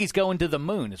 I think he's going to the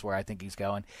moon is where I think he's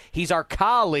going. He's our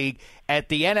colleague at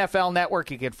the NFL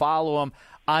Network. You can follow him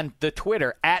on the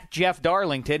Twitter at Jeff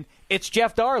Darlington. It's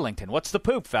Jeff Darlington. What's the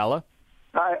poop, fella?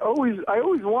 I always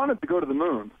wanted to go to the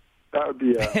moon. That would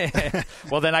be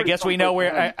well, then I guess we know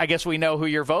where. I guess we know who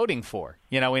you're voting for.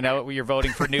 We know you're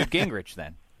voting for Newt Gingrich.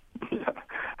 Then. Yeah,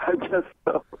 I guess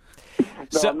so.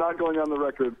 No, I'm not going on the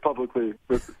record publicly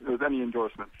with any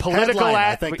endorsement. Political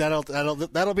I think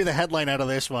that'll be the headline out of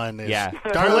this one. Yeah.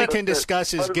 Darlington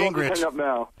discusses Gingrich. Hang up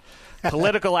now.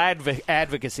 political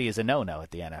advocacy is a no-no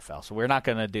at the NFL, so we're not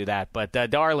going to do that. But,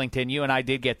 Darlington, you and I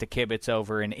did get to kibitz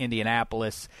over in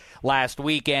Indianapolis last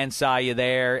weekend, saw you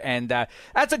there, and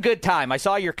that's a good time. I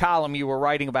saw your column. You were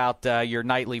writing about your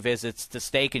nightly visits to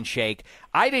Steak and Shake.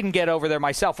 I didn't get over there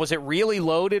myself. Was it really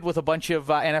loaded with a bunch of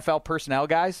NFL personnel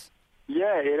guys?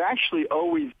 Yeah, it actually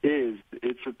always is.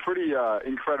 It's a pretty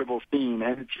incredible scene,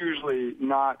 and it's usually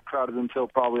not crowded until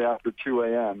probably after 2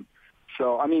 a.m.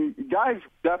 So, I mean, guys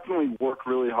definitely work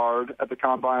really hard at the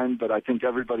Combine, but I think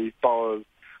everybody follows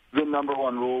the number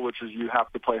one rule, which is you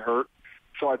have to play hurt.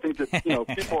 So I think that,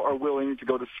 people are willing to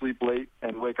go to sleep late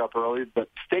and wake up early, but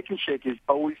Steak and Shake is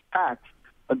always packed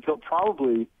until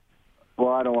probably,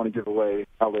 well, I don't want to give away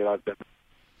how late I've been.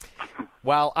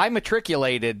 Well, I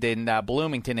matriculated in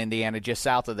Bloomington, Indiana, just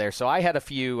south of there, so I had a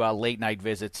few late-night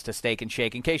visits to Steak and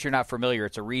Shake. In case you're not familiar,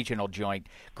 it's a regional joint.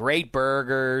 Great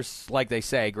burgers, like they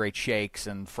say, great shakes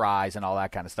and fries and all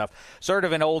that kind of stuff. Sort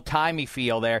of an old-timey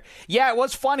feel there. Yeah, it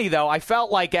was funny, though. I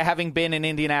felt like having been in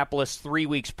Indianapolis 3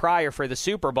 weeks prior for the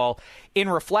Super Bowl, in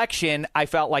reflection, I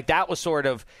felt like that was sort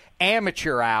of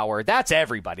amateur hour. That's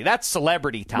everybody. That's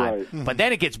celebrity time. Right. Mm-hmm. But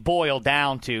then it gets boiled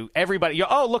down to everybody.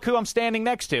 Oh, look who I'm standing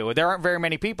next to. There aren't very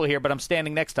many people here, but I'm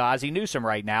standing next to Ozzie Newsome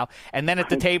right now. And then at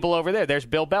the table over there's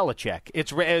Bill Belichick.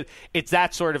 It's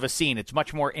that sort of a scene. It's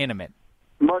much more intimate.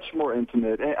 Much more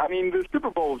intimate. I mean, the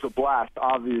Super Bowl was a blast,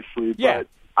 obviously, but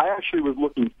I actually was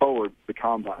looking forward to the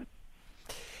Combine.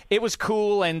 It was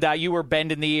cool, and you were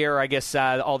bending the ear. I guess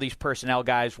all these personnel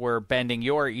guys were bending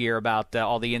your ear about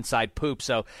all the inside poop.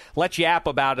 So let's yap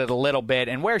about it a little bit.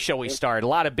 And where shall we start? A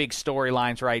lot of big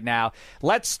storylines right now.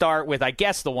 Let's start with, I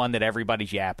guess, the one that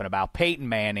everybody's yapping about, Peyton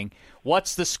Manning.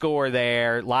 What's the score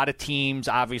there? A lot of teams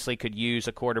obviously could use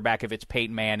a quarterback if it's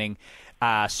Peyton Manning.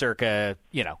 Circa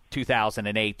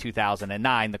 2008,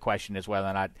 2009. The question is whether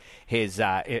or not he's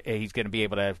going to be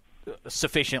able to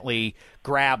sufficiently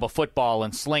grab a football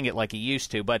and sling it like he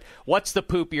used to. But what's the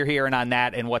poop you're hearing on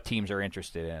that, and what teams are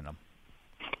interested in him?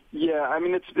 Yeah, I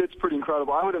mean, it's pretty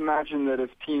incredible. I would imagine that if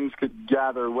teams could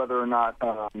gather whether or not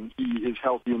he is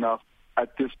healthy enough,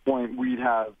 at this point we'd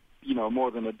have, more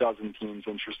than a dozen teams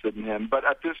interested in him. But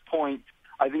at this point,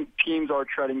 I think teams are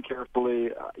treading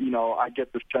carefully. I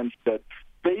get the sense that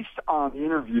based on the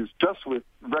interviews just with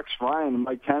Rex Ryan and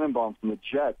Mike Tannenbaum from the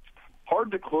Jets,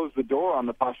 hard to close the door on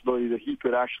the possibility that he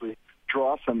could actually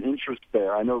draw some interest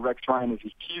there. I know Rex Ryan is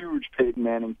a huge Peyton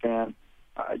Manning fan.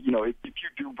 If you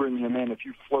do bring him in, if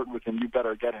you flirt with him, you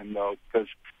better get him, though, because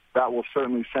that will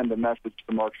certainly send a message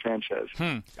to Mark Sanchez.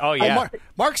 Oh, yeah.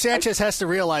 Mark Sanchez has to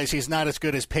realize he's not as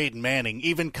good as Peyton Manning,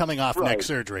 even coming off neck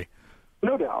surgery.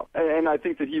 No doubt. And I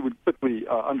think that he would quickly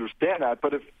understand that.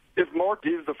 But if Mark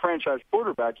is the franchise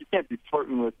quarterback, you can't be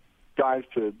flirting with guys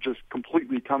to just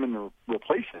completely come in and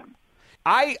replace him.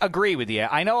 I agree with you.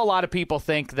 I know a lot of people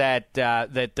think that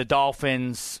that the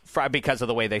Dolphins, because of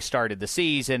the way they started the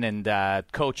season and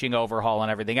coaching overhaul and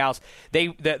everything else,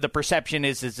 the perception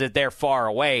is that they're far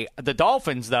away. The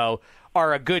Dolphins, though,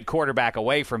 are a good quarterback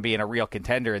away from being a real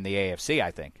contender in the AFC, I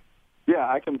think. Yeah,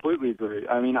 I completely agree.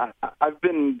 I mean, I've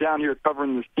been down here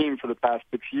covering this team for the past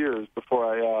 6 years before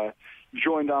I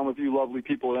joined on with you lovely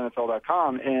people at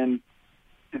NFL.com, and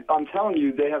I'm telling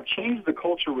you, they have changed the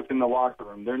culture within the locker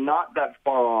room. They're not that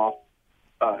far off,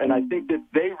 and I think that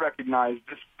they recognize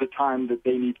this is the time that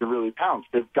they need to really pounce.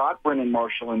 They've got Brennan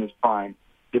Marshall in his prime.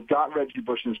 They've got Reggie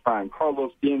Bush in his prime.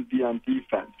 Carlos Bienville on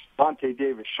defense. Vontae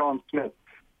Davis, Sean Smith.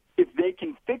 If they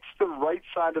can fix the right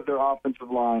side of their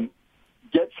offensive line,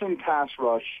 get some pass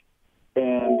rush,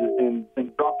 and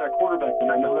drop that quarterback, and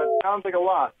I know that sounds like a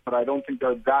lot, but I don't think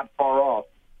they're that far off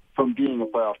from being a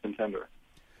playoff contender.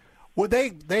 Would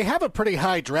they have a pretty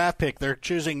high draft pick? They're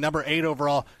choosing number 8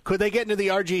 overall. Could they get into the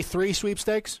RG3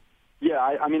 sweepstakes? Yeah,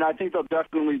 I mean, I think they'll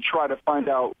definitely try to find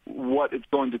out what it's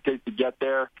going to take to get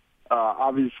there.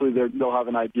 Obviously, they'll have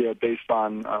an idea based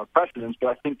on precedence, but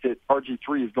I think that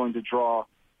RG3 is going to draw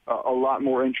a lot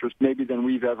more interest maybe than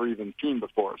we've ever even seen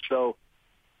before. So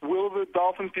will the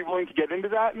Dolphins be willing to get into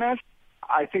that mess?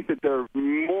 I think that they're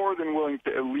more than willing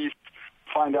to at least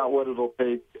find out what it'll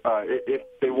take. If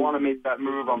they want to make that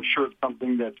move, I'm sure it's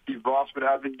something that Steve Ross would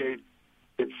advocate.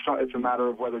 It's a matter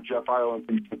of whether Jeff Ireland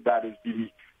thinks that is the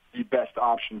best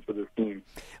option for their team.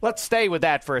 Let's stay with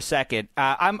that for a second.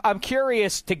 I'm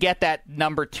curious to get that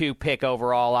number 2 pick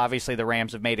overall. Obviously, the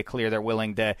Rams have made it clear they're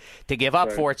willing to give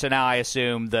up for it. So now I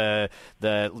assume the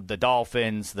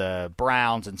Dolphins, the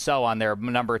Browns, and so on, there are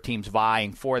a number of teams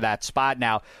vying for that spot.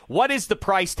 Now, what is the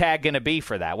price tag going to be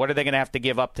for that? What are they going to have to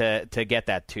give up to get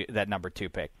that number 2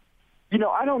 pick?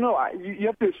 I don't know. You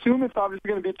have to assume it's obviously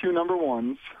going to be 2 number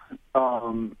 1s.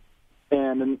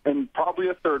 and probably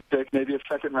a third pick, maybe a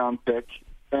second-round pick,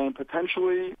 and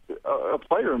potentially a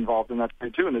player involved in that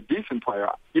trade too, and a decent player.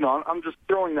 I'm just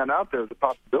throwing that out there as a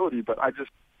possibility, but I just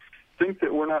think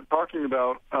that we're not talking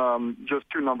about just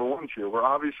two number ones here. We're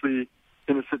obviously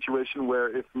in a situation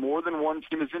where if more than one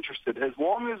team is interested, as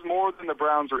long as more than the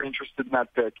Browns are interested in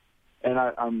that pick, and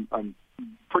I'm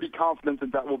pretty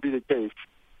confident that will be the case,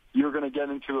 you're going to get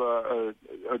into a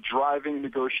driving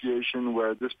negotiation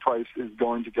where this price is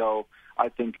going to go, I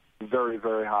think, very,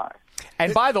 very high.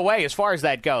 And by the way, as far as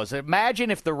that goes,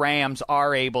 imagine if the Rams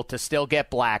are able to still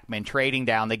get Blackman, trading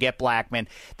down. They get Blackman.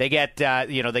 They get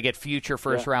they get future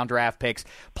first-round draft picks.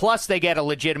 Plus, they get a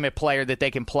legitimate player that they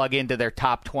can plug into their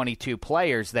top 22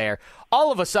 players there.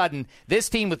 All of a sudden, this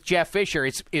team with Jeff Fisher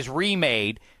is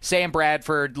remade. Sam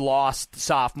Bradford lost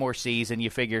sophomore season.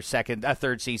 You figure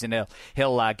third season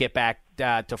he'll get back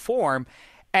to form,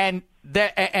 and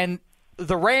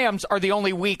the Rams are the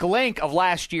only weak link of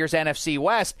last year's NFC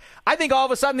West. I think all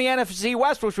of a sudden the NFC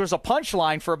West, which was a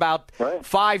punchline for about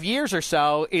 5 years or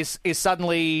so, is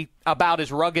suddenly about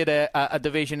as rugged a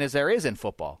division as there is in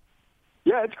football.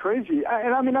 Yeah, it's crazy.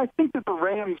 I think that the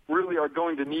Rams really are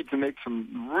going to need to make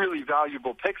some really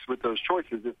valuable picks with those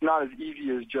choices. It's not as easy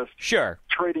as just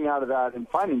trading out of that and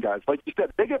finding guys. Like you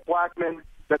said, they get Blackman.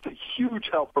 That's a huge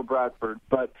help for Bradford,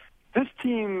 but this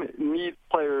team needs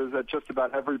players at just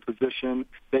about every position.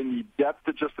 They need depth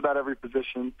at just about every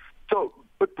position. So,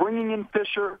 but bringing in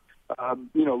Fisher,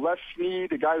 Les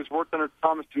Snead, a guy who's worked under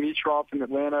Thomas Dimitroff in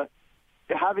Atlanta,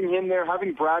 having him there,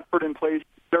 having Bradford in place,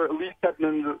 they're at least heading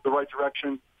in the right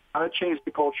direction. How to change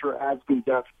the culture, add some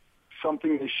depth,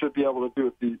 something they should be able to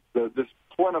do with this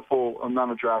plentiful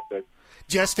amount of draft picks.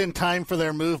 Just in time for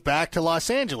their move back to Los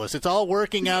Angeles. It's all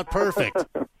working out perfect.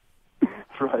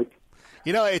 Right.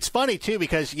 It's funny, too,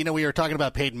 because, we were talking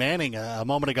about Peyton Manning a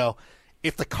moment ago.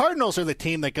 If the Cardinals are the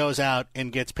team that goes out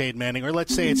and gets Peyton Manning, or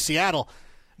let's say it's Seattle,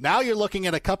 now you're looking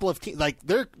at a couple of teams. Like,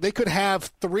 they could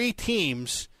have three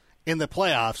teams in the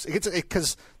playoffs.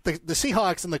 Because the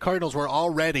Seahawks and the Cardinals were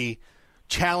already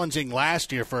challenging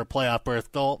last year for a playoff berth,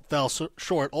 fell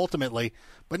short ultimately.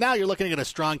 But now you're looking at a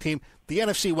strong team. The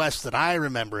NFC West that I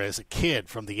remember as a kid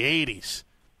from the 80s.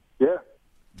 Yeah.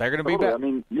 They're going to be better.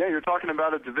 You're talking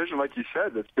about a division, like you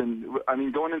said, that's been,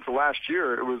 going into last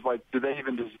year, it was like, do they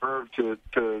even deserve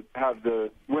to have the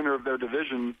winner of their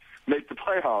division make the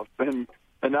playoffs? And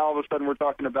now all of a sudden we're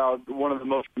talking about one of the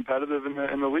most competitive in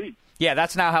the league. Yeah,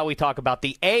 that's now how we talk about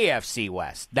the AFC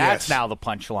West. That's now the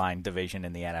punchline division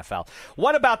in the NFL.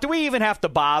 What about, do we even have to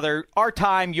bother? Our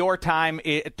time, your time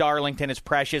at Darlington is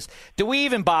precious. Do we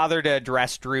even bother to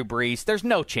address Drew Brees? There's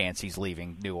no chance he's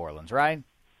leaving New Orleans, right?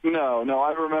 No.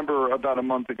 I remember about a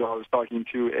month ago I was talking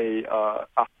to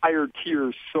a higher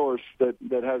tier source that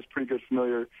has pretty good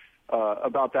familiar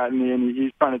about that, and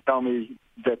he's trying to tell me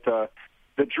that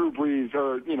Drew Brees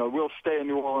will stay in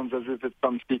New Orleans as if it's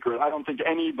some secret. I don't think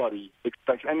anybody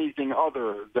expects anything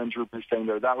other than Drew Brees staying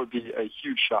there. That would be a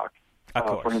huge shock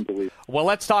for him to leave. Well,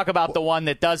 let's talk about the one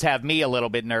that does have me a little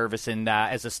bit nervous, and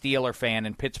as a Steeler fan,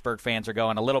 and Pittsburgh fans are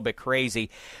going a little bit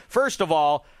crazy. First of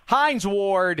all, Hines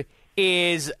Ward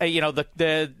is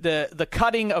the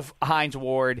cutting of Hines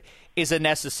Ward is a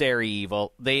necessary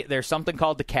evil. There's something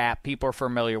called the cap. People are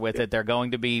familiar with it. They're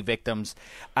going to be victims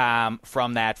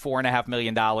from that. $4.5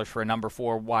 million for a number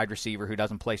 4 wide receiver who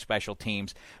doesn't play special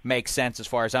teams makes sense as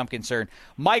far as I'm concerned.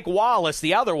 Mike Wallace,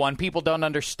 the other one, people don't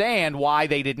understand why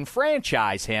they didn't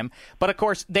franchise him. But, of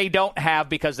course, they don't have,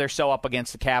 because they're so up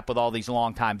against the cap with all these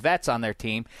longtime vets on their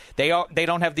team, they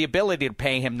don't have the ability to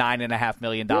pay him $9.5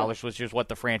 million, which is what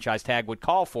the franchise tag would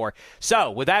call for. So,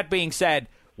 with that being said,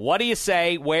 what do you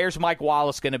say? Where's Mike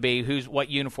Wallace going to be? What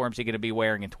uniform is he going to be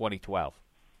wearing in 2012?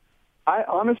 I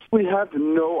honestly have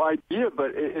no idea,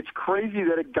 but it's crazy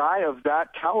that a guy of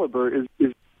that caliber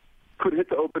could hit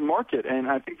the open market, and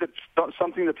I think that's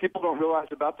something that people don't realize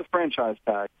about the franchise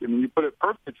tag. You put it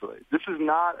perfectly. This is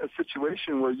not a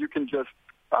situation where you can just,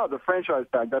 the franchise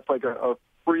tag, that's like a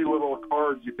free little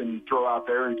card you can throw out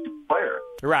there and keep the player.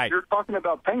 Right. You're talking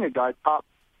about paying a guy top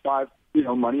 5,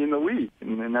 money in the league,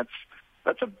 and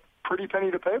that's a pretty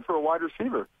penny to pay for a wide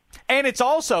receiver. And it's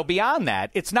also beyond that.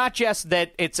 It's not just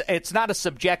that it's not a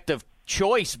subjective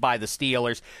choice by the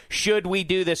Steelers. Should we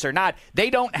do this or not? They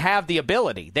don't have the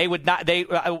ability. They would not.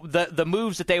 The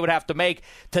moves that they would have to make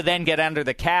to then get under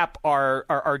the cap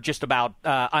are just about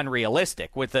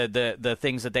unrealistic with the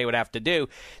things that they would have to do.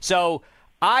 So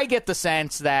I get the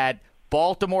sense that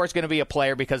Baltimore is going to be a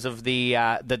player because of the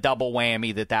double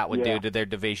whammy that would do to their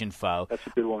division foe. That's a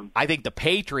good one. I think the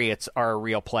Patriots are a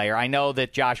real player. I know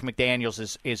that Josh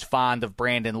McDaniels is fond of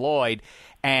Brandon Lloyd,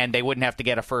 and they wouldn't have to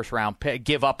get a first-round pick,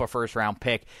 give up a first-round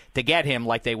pick to get him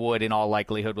like they would in all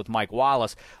likelihood with Mike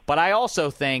Wallace. But I also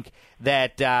think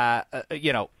that that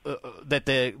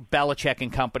the Belichick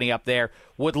and company up there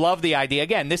would love the idea.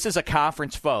 Again, this is a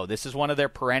conference foe. This is one of their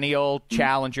perennial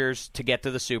challengers to get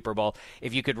to the Super Bowl.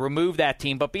 If you could remove that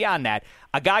team, but beyond that,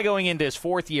 a guy going into his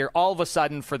fourth year, all of a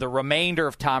sudden for the remainder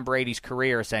of Tom Brady's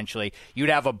career, essentially, you'd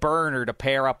have a burner to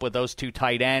pair up with those two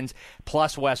tight ends,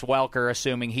 plus Wes Welker,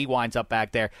 assuming he winds up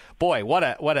back there. Boy, what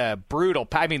a brutal.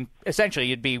 I mean,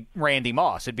 essentially, it'd be Randy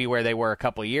Moss. It'd be where they were a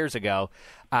couple of years ago.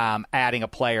 Adding a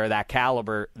player of that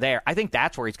caliber there. I think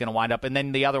that's where he's going to wind up. And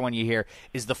then the other one you hear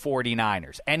is the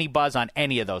 49ers. Any buzz on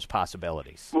any of those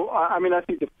possibilities? Well, I mean, I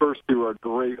think the first two are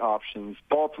great options.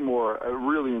 Baltimore,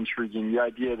 really intriguing. The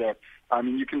idea that, I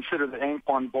mean, you consider that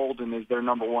Anquan Bolden is their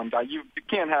number one guy. You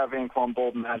can't have Anquan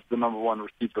Bolden as the number one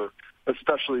receiver,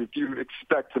 especially if you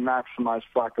expect to maximize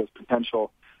Flacco's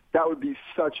potential. That would be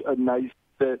such a nice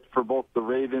fit for both the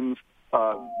Ravens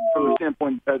from the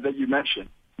standpoint that you mentioned.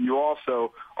 You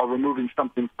also are removing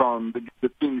something from the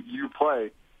team that you play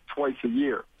twice a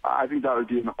year. I think that would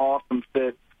be an awesome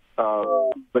fit,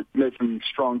 but make some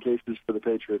strong cases for the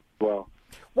Patriots as well.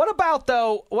 What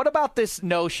about this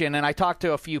notion, and I talked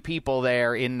to a few people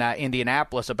there in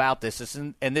Indianapolis about this,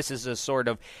 and this is a sort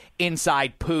of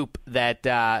inside poop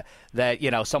that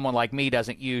someone like me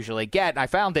doesn't usually get. And I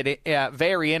found it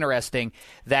very interesting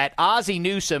that Ozzie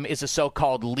Newsome is a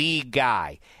so-called league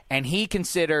guy, and he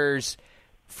considers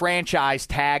franchise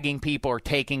tagging people or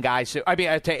taking guys,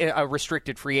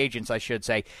 restricted free agents, I should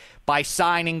say, by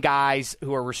signing guys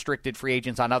who are restricted free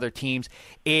agents on other teams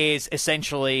is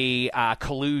essentially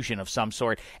collusion of some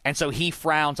sort. And so he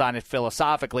frowns on it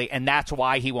philosophically, and that's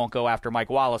why he won't go after Mike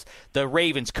Wallace. The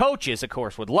Ravens coaches, of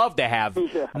course, would love to have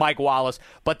Mike Wallace,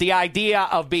 but the idea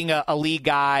of being a league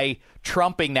guy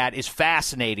trumping that is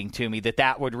fascinating to me,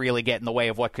 that would really get in the way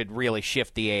of what could really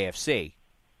shift the AFC.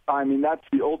 I mean, that's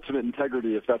the ultimate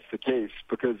integrity if that's the case,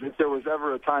 because if there was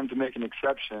ever a time to make an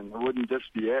exception, wouldn't this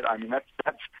be it? I mean,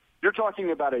 that's you're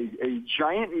talking about a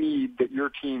giant need that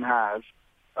your team has.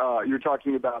 You're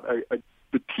talking about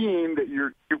the team that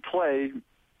you play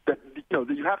that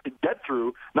you have to get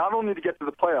through, not only to get to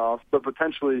the playoffs, but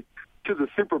potentially to the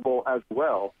Super Bowl as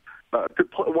well. Could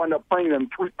wind up playing them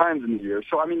 3 times in a year.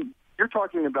 So, I mean, you're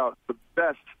talking about the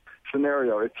best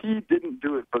scenario. If he didn't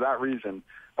do it for that reason,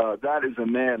 that is a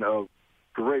man of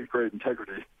great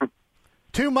integrity.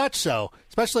 Too much so,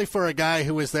 especially for a guy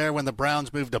who was there when the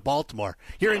Browns moved to Baltimore.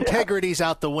 Your integrity's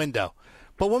out the window.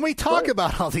 But when we talk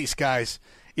about all these guys,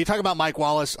 you talk about Mike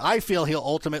Wallace, I feel he'll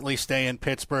ultimately stay in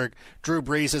Pittsburgh. Drew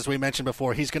Brees, as we mentioned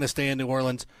before, he's going to stay in New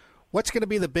Orleans. What's going to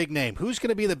be the big name? Who's going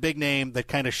to be the big name that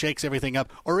kind of shakes everything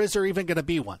up? Or is there even going to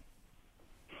be one?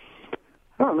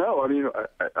 I don't know. I mean,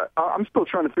 I'm still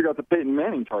trying to figure out the Peyton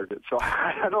Manning target. So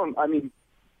I don't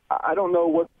know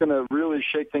what's going to really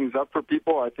shake things up for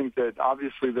people. I think that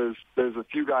obviously there's a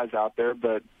few guys out there,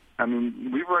 but I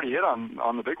mean, we've already hit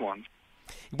on the big ones.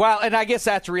 Well, and I guess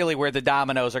that's really where the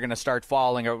dominoes are going to start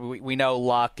falling. We know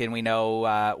Luck, and we know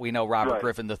Robert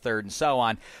Griffin III, and so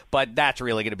on. But that's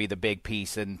really going to be the big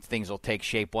piece, and things will take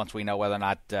shape once we know whether or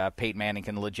not Peyton Manning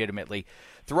can legitimately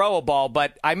throw a ball.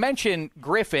 But I mentioned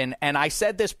Griffin, and I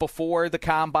said this before the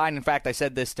Combine. In fact, I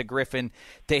said this to Griffin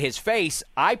to his face.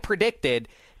 I predicted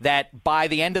that by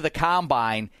the end of the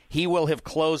Combine, he will have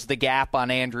closed the gap on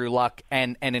Andrew Luck,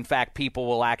 and in fact, people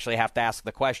will actually have to ask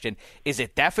the question, is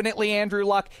it definitely Andrew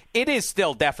Luck? It is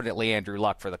still definitely Andrew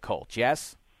Luck for the Colts,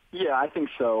 yes? Yeah, I think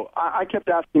so. I kept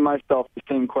asking myself the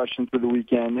same question through the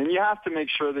weekend, and you have to make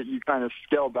sure that you kind of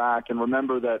scale back and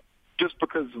remember that just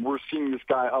because we're seeing this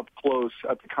guy up close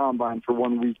at the Combine for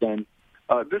one weekend,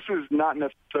 this is not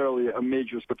necessarily a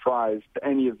major surprise to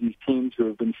any of these teams who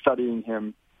have been studying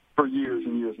him for years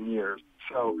and years and years.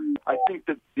 So I think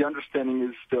that the understanding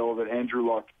is still that Andrew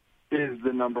Luck is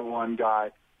the number one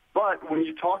guy. But when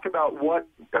you talk about what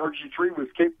RG3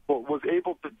 was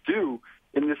able to do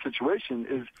in this situation,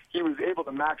 is he was able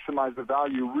to maximize the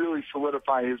value, really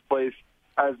solidify his place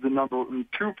as the number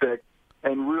 2 pick,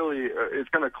 and really it's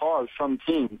going to cause some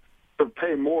teams to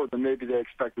pay more than maybe they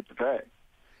expected to pay.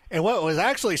 And what was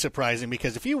actually surprising,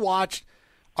 because if you watched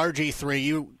RG3,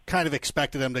 you kind of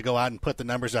expected him to go out and put the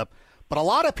numbers up. But a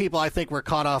lot of people, I think, were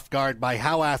caught off guard by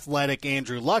how athletic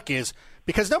Andrew Luck is,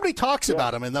 because nobody talks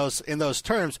about him in those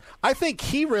terms. I think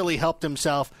he really helped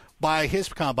himself by his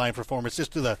Combine performance,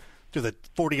 just to the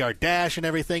 40-yard dash and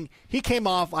everything. He came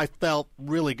off, I felt,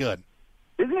 really good.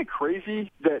 Isn't it crazy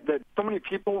that so many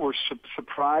people were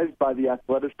surprised by the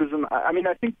athleticism? I mean,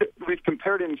 I think that we've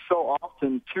compared him so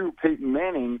often to Peyton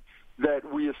Manning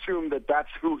that we assume that that's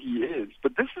who he is.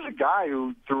 But this is a guy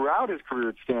who, throughout his career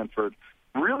at Stanford,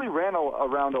 really ran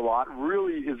around a lot,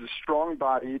 really is a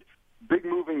strong-bodied,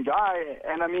 big-moving guy.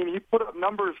 And, I mean, he put up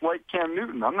numbers like Cam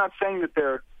Newton. I'm not saying that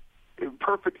they're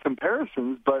perfect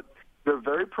comparisons, but they're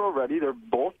very pro-ready. They're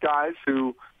both guys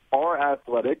who are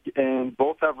athletic and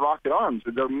both have rocket arms.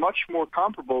 They're much more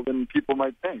comparable than people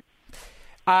might think.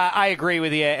 I agree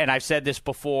with you, and I've said this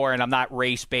before, and I'm not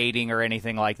race baiting or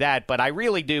anything like that, but I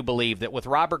really do believe that with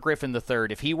Robert Griffin III,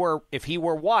 if he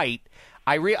were white,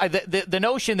 the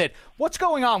notion that what's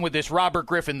going on with this Robert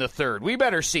Griffin III, we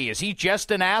better see. Is he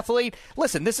just an athlete?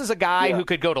 Listen, this is a guy who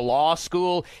could go to law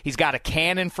school. He's got a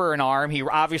cannon for an arm. He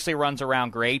obviously runs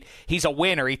around great. He's a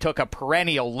winner. He took a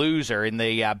perennial loser in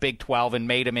the Big 12 and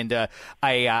made him into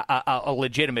a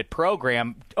legitimate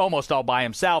program almost all by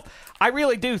himself. I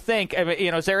really do think,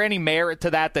 is there any merit to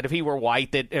that if he were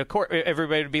white, that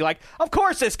everybody would be like, of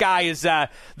course this guy is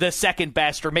the second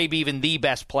best or maybe even the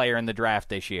best player in the draft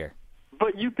this year?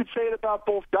 But you could say it about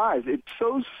both guys. It's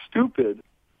so stupid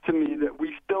to me that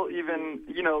we still even,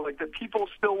 that people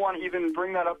still want to even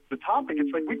bring that up to the topic.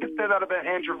 It's like we could say that about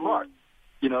Andrew Luck,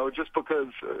 just because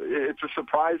it's a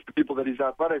surprise to people that he's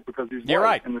athletic because he's white.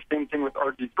 Right. And the same thing with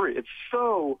RG3. It's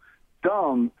so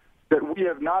dumb that we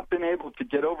have not been able to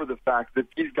get over the fact that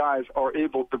these guys are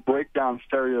able to break down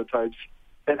stereotypes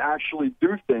and actually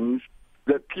do things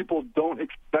that people don't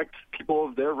expect people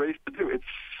of their race to do. It's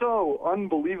so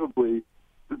unbelievably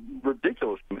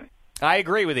ridiculous to me. I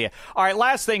agree with you. All right,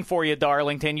 last thing for you,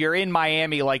 Darlington. You're in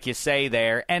Miami, like you say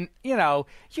there, and,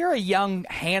 you're a young,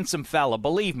 handsome fella.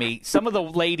 Believe me, some of the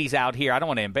ladies out here, I don't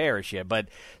want to embarrass you, but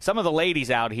some of the ladies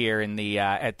out here in the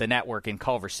at the network in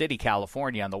Culver City,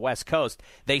 California, on the West Coast,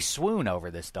 they swoon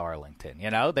over this Darlington.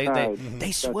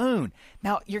 They swoon.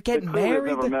 Now, you're getting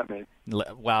married. Never met me.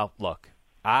 Well, look,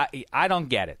 I don't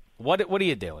get it. What are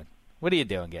you doing? What are you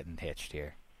doing getting hitched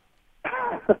here?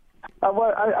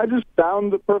 I just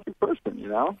found the perfect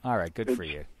person, All right, good for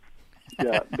you.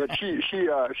 Yeah, but she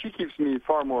keeps me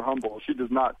far more humble. She does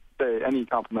not say any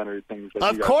complimentary things.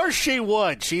 Of course she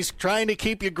would. She's trying to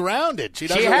keep you grounded. She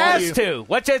has to.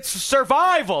 It's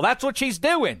survival. That's what she's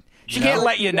doing. She can't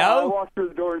let you know. I walk through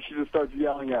the door and she just starts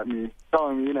yelling at me,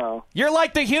 telling me, You're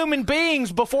like the human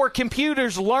beings before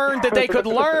computers learned that they could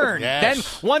learn. Yes.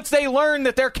 Then once they learn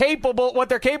that they're capable, what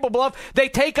they're capable of, they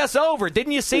take us over.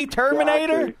 Didn't you see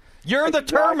Terminator? Exactly. You're the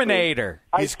Terminator.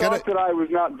 I thought that I was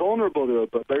not vulnerable to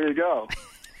it, but there you go.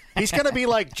 He's going to be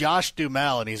like Josh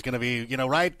Duhamel, and he's going to be,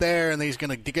 right there, and he's going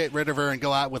to get rid of her and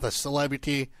go out with a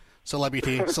celebrity,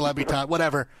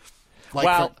 whatever.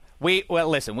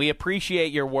 Listen, we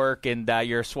appreciate your work, and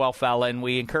you're a swell fella, and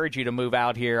we encourage you to move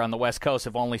out here on the West Coast,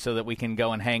 if only so that we can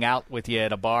go and hang out with you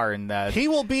at a bar. And he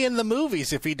will be in the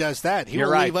movies if he does that. He will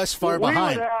leave us far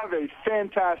behind. We would have a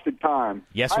fantastic time.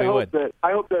 Yes, we would.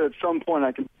 I hope that at some point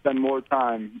I can spend more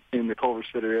time in the Culver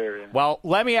City area. Well,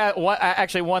 let me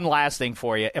actually one last thing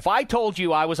for you. If I told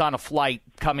you I was on a flight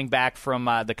coming back from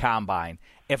the Combine,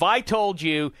 if I told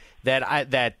you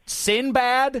that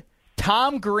Sinbad,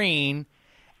 Tom Green,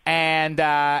 and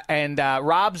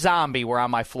Rob Zombie were on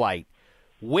my flight,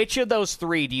 which of those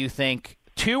three do you think?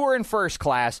 Two are in first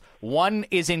class, one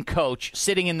is in coach,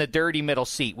 sitting in the dirty middle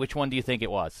seat. Which one do you think it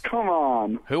was? Come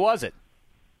on. Who was it?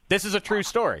 This is a true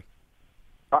story.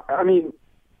 I mean,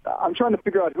 I'm trying to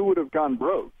figure out who would have gone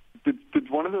broke. Did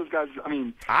one of those guys? I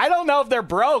mean, I don't know if they're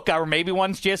broke or maybe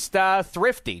one's just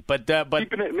thrifty. But maybe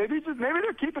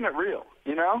they're keeping it real.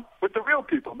 With the real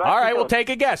people. All right, we'll take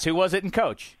a guess. Who was it in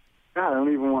coach? God, I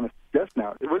don't even want to guess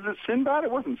now. Was it Sinbad?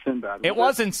 It wasn't Sinbad. It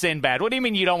wasn't Sinbad. What do you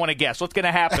mean you don't want to guess? What's going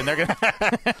to happen? They're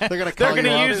going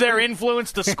to use their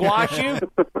influence to squash you?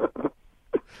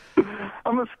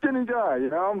 I'm a skinny guy,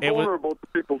 I'm vulnerable to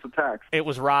people's attacks. It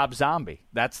was Rob Zombie.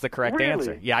 That's the correct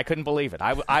answer. Yeah, I couldn't believe it.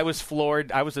 I was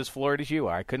floored. I was as floored as you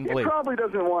are. I couldn't believe it. He probably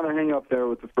doesn't want to hang up there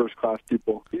with the first-class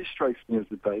people. He strikes me as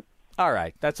the type. All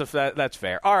right, that's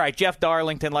fair. All right, Jeff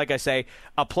Darlington, like I say,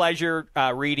 a pleasure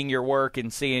reading your work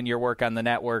and seeing your work on the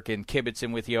network and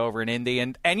kibitzing with you over in Indy.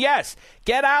 And yes,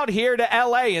 get out here to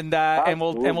L.A. and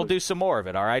we'll do some more of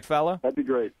it. All right, fella? That'd be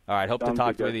great. All right, hope to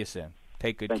talk with you soon.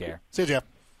 Take good care. You. See you, Jeff.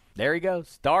 There he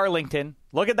goes, Darlington.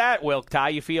 Look at that, Wilk Ty.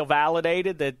 You feel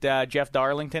validated that Jeff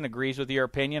Darlington agrees with your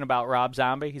opinion about Rob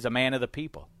Zombie? He's a man of the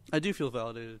people. I do feel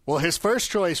validated. Well, his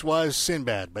first choice was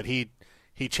Sinbad, but he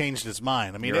changed his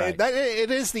mind. I mean, right.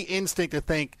 it is the instinct to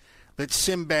think that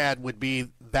Sinbad would be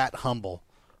that humble.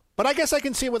 But I guess I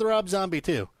can see it with Rob Zombie,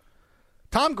 too.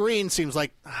 Tom Green seems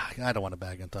like I don't want to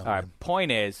bag on Tom Green. All right,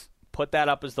 point is, put that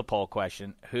up as the poll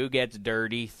question. Who gets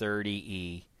dirty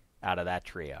 30E out of that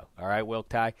trio. All right, Wilk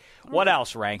Ty. What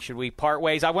else, Rank? Should we part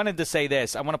ways? I wanted to say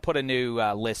this. I want to put a new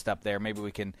list up there. Maybe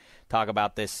we can talk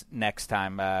about this next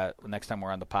time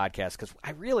we're on the podcast, because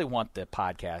I really want the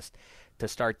podcast to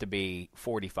start to be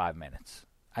 45 minutes.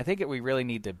 I think we really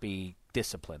need to be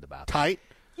disciplined about that. Tight?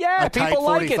 Yeah, people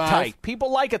like 45? it tight.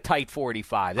 People like a tight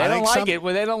 45. They don't like it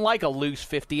when they don't like a loose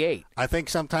 58. I think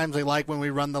sometimes they like when we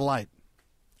run the light.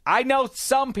 I know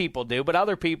some people do, but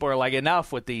other people are like,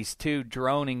 enough with these two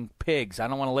droning pigs. I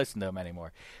don't want to listen to them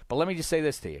anymore. But let me just say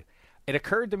this to you. It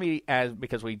occurred to me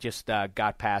because we just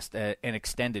got past an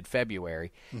extended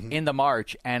February into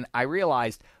March, and I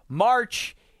realized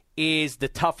March is the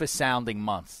toughest sounding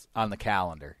month on the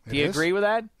calendar. Do you agree with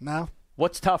that? No.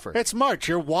 What's tougher? It's March.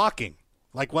 You're walking.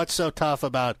 Like, what's so tough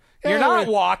about? You're not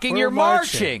walking. You're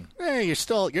marching.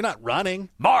 You're not running.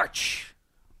 March.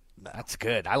 That's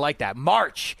good. I like that.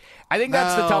 March. I think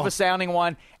that's the toughest sounding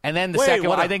one. And then the second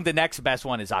one, I think the next best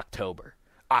one is October.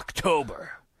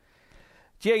 October.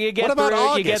 Yeah, you get what about through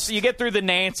August? you get through the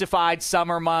Nancified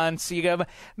summer months. You go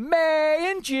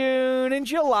May and June and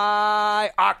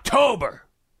July, October.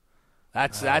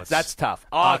 That's tough.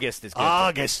 August is good.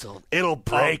 August, it'll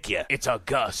break you. It's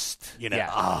August.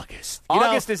 August.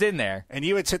 August is in there. And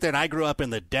you would sit there, and I grew up in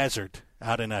the desert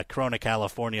out in Corona,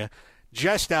 California,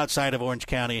 just outside of Orange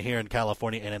County here in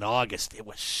California, and in August it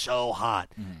was so hot.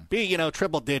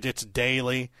 Triple digits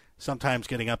daily, sometimes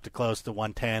getting up to close to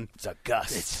 110. It's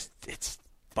August. It's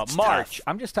March, tough.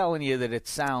 I'm just telling you that it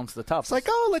sounds the toughest. It's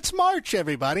like, let's march,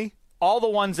 everybody. All the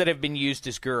ones that have been used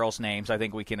as girls' names, I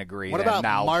think we can agree what that about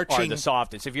now marching? Are the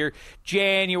softest. If you're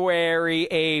January,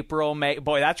 April, May,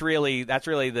 boy, that's really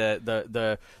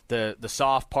the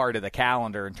soft part of the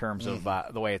calendar in terms of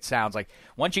the way it sounds. Like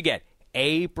once you get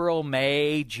April,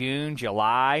 May, June,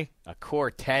 July, a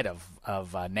quartet of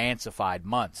Nancified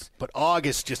months. But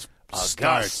August just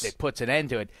starts. It puts an end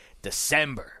to it.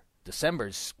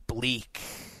 December's bleak.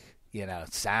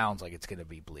 It sounds like it's going to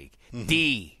be bleak.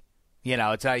 D.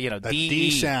 It's the D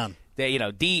sound.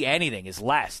 D anything is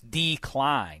less.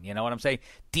 Decline. You know what I'm saying?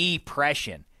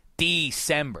 Depression.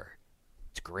 December.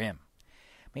 It's grim.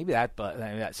 Maybe that.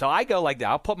 But so I go like that.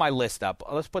 I'll put my list up.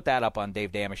 Let's put that up on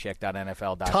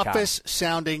DaveDamashek.nfl.com. Toughest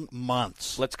sounding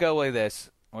months. Let's go with this.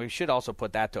 We should also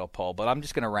put that to a poll, but I'm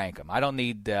just going to rank them. I don't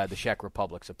need the Czech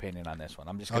Republic's opinion on this one.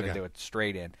 I'm just going to do it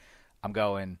straight in. I'm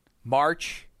going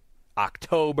March,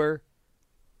 October,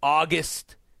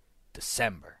 August,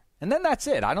 December. And then that's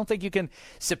it. I don't think you can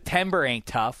 – September ain't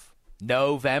tough.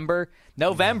 November,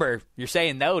 you're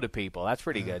saying no to people. That's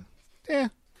pretty good. Yeah.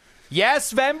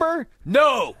 Yes, Vember?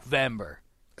 No, Vember.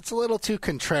 It's a little too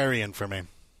contrarian for me.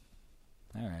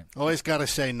 All right. Always got to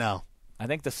say no. I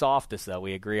think the softest, though,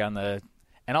 we agree on the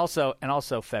 – and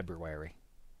also February.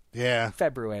 Yeah.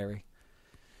 February.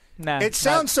 Nah, it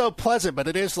sounds so pleasant, but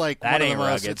it is like that one of ain't the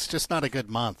most. rugged. It's just not a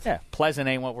good month. Yeah, pleasant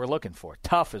ain't what we're looking for.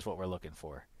 Tough is what we're looking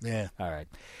for. Yeah. All right.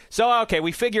 So, okay,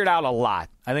 we figured out a lot.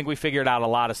 I think we figured out a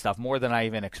lot of stuff, more than I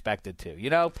even expected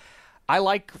to. I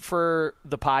like for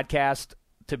the podcast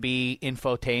to be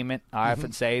infotainment. I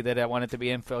often say that I want it to be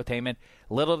infotainment.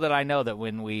 Little did I know that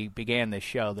when we began this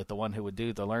show that the one who would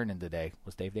do the learning today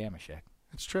was Dave Damashek.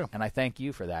 It's true. And I thank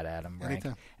you for that, Adam Rank.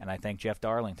 And I thank Jeff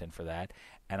Darlington for that.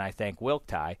 And I thank Wilk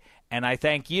Ty. And I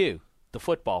thank you, the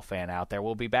football fan out there.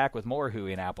 We'll be back with more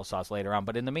Huey and Applesauce later on.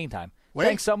 But in the meantime,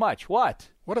 thanks so much. What?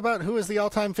 What about who is the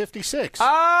all-time 56?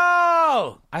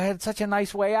 Oh! I had such a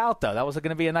nice way out, though. That was going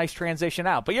to be a nice transition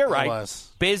out. But you're right. It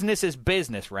was. Business is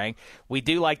business, Rank. We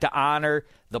do like to honor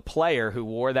the player who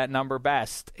wore that number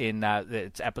best in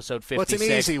it's episode 56. Well, it's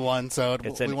an easy one, so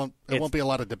it won't be a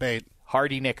lot of debate.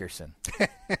 Hardy Nickerson,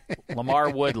 Lamar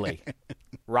Woodley,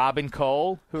 Robin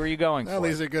Cole. Who are you going for?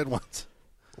 These are good ones.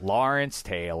 Lawrence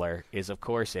Taylor is, of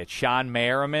course, it. Sean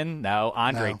Merriman, no.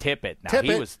 Andre Tippett. Now,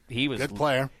 Tippett. He was good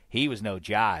player. He was no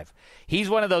jive. He's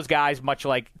one of those guys, much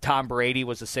like Tom Brady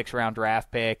was a 6th-round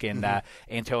draft pick, and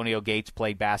Antonio Gates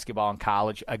played basketball in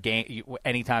college.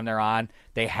 Anytime they're on,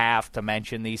 they have to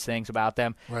mention these things about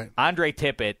them. Right. Andre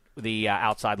Tippett, the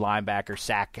outside linebacker,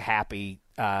 sack-happy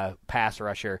pass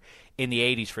rusher in the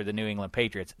 80s for the New England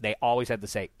Patriots, they always had to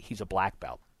say he's a black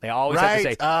belt. They always have to say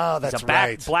he's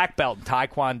a black belt in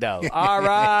Taekwondo. All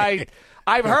right.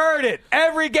 I've heard it.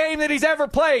 Every game that he's ever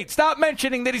played. Stop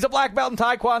mentioning that he's a black belt in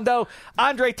Taekwondo.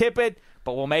 Andre Tippett,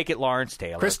 but we'll make it Lawrence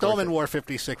Taylor. Chris Tolman wore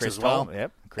 56 as well.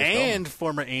 Yep. And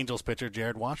former Angels pitcher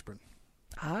Jared Washburn.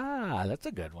 Ah, that's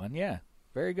a good one. Yeah.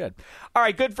 Very good. All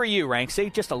right, good for you, Rank. See,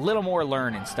 just a little more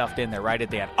learning stuffed in there right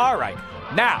at the end. All right,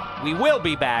 now we will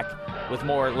be back with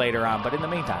more later on. But in the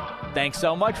meantime, thanks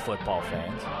so much, football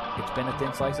fans. It's been a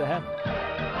Thin Slice of Heaven.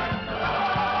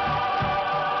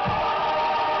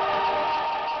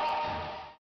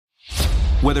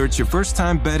 Whether it's your first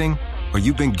time betting or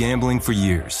you've been gambling for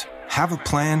years, have a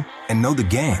plan and know the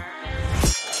game.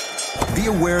 Be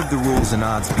aware of the rules and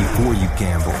odds before you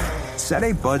gamble. Set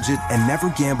a budget and never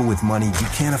gamble with money you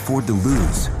can't afford to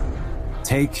lose.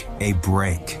 Take a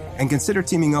break and consider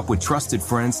teaming up with trusted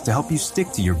friends to help you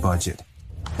stick to your budget.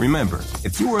 Remember,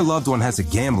 if you or a loved one has a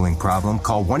gambling problem,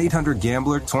 call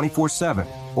 1-800-GAMBLER 24/7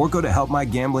 or go to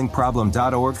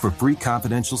helpmygamblingproblem.org for free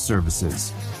confidential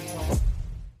services.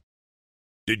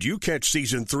 Did you catch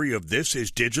Season 3 of This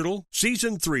Is Digital?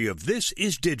 Season 3 of This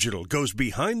Is Digital goes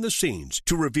behind the scenes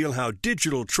to reveal how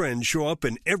digital trends show up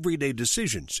in everyday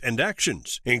decisions and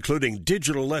actions, including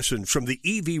digital lessons from the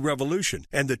EV revolution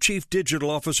and the Chief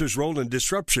Digital Officer's role in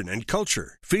disruption and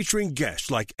culture, featuring guests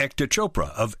like Ekta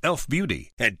Chopra of Elf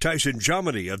Beauty and Tyson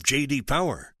Jominy of JD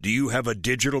Power. Do you have a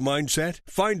digital mindset?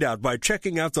 Find out by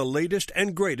checking out the latest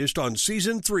and greatest on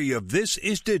Season 3 of This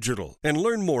Is Digital and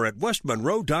learn more at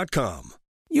westmonroe.com.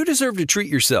 You deserve to treat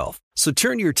yourself, so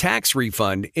turn your tax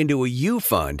refund into a U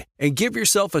fund and give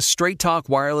yourself a Straight Talk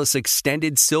Wireless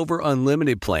Extended Silver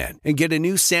Unlimited plan and get a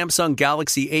new Samsung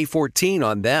Galaxy A14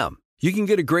 on them. You can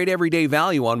get a great everyday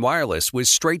value on wireless with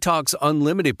Straight Talk's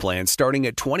Unlimited plan starting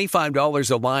at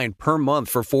 $25 a line per month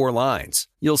for 4 lines.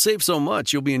 You'll save so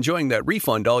much you'll be enjoying that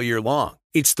refund all year long.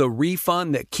 It's the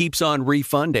refund that keeps on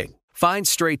refunding. Find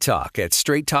Straight Talk at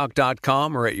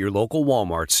straighttalk.com or at your local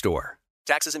Walmart store.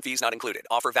 Taxes and fees not included.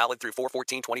 Offer valid through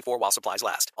 4/14/24 while supplies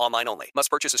last. Online only. Must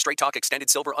purchase a Straight Talk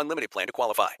Extended Silver Unlimited plan to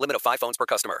qualify. Limit of 5 phones per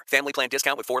customer. Family plan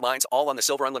discount with 4 lines, all on the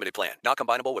Silver Unlimited plan. Not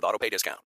combinable with auto pay discount.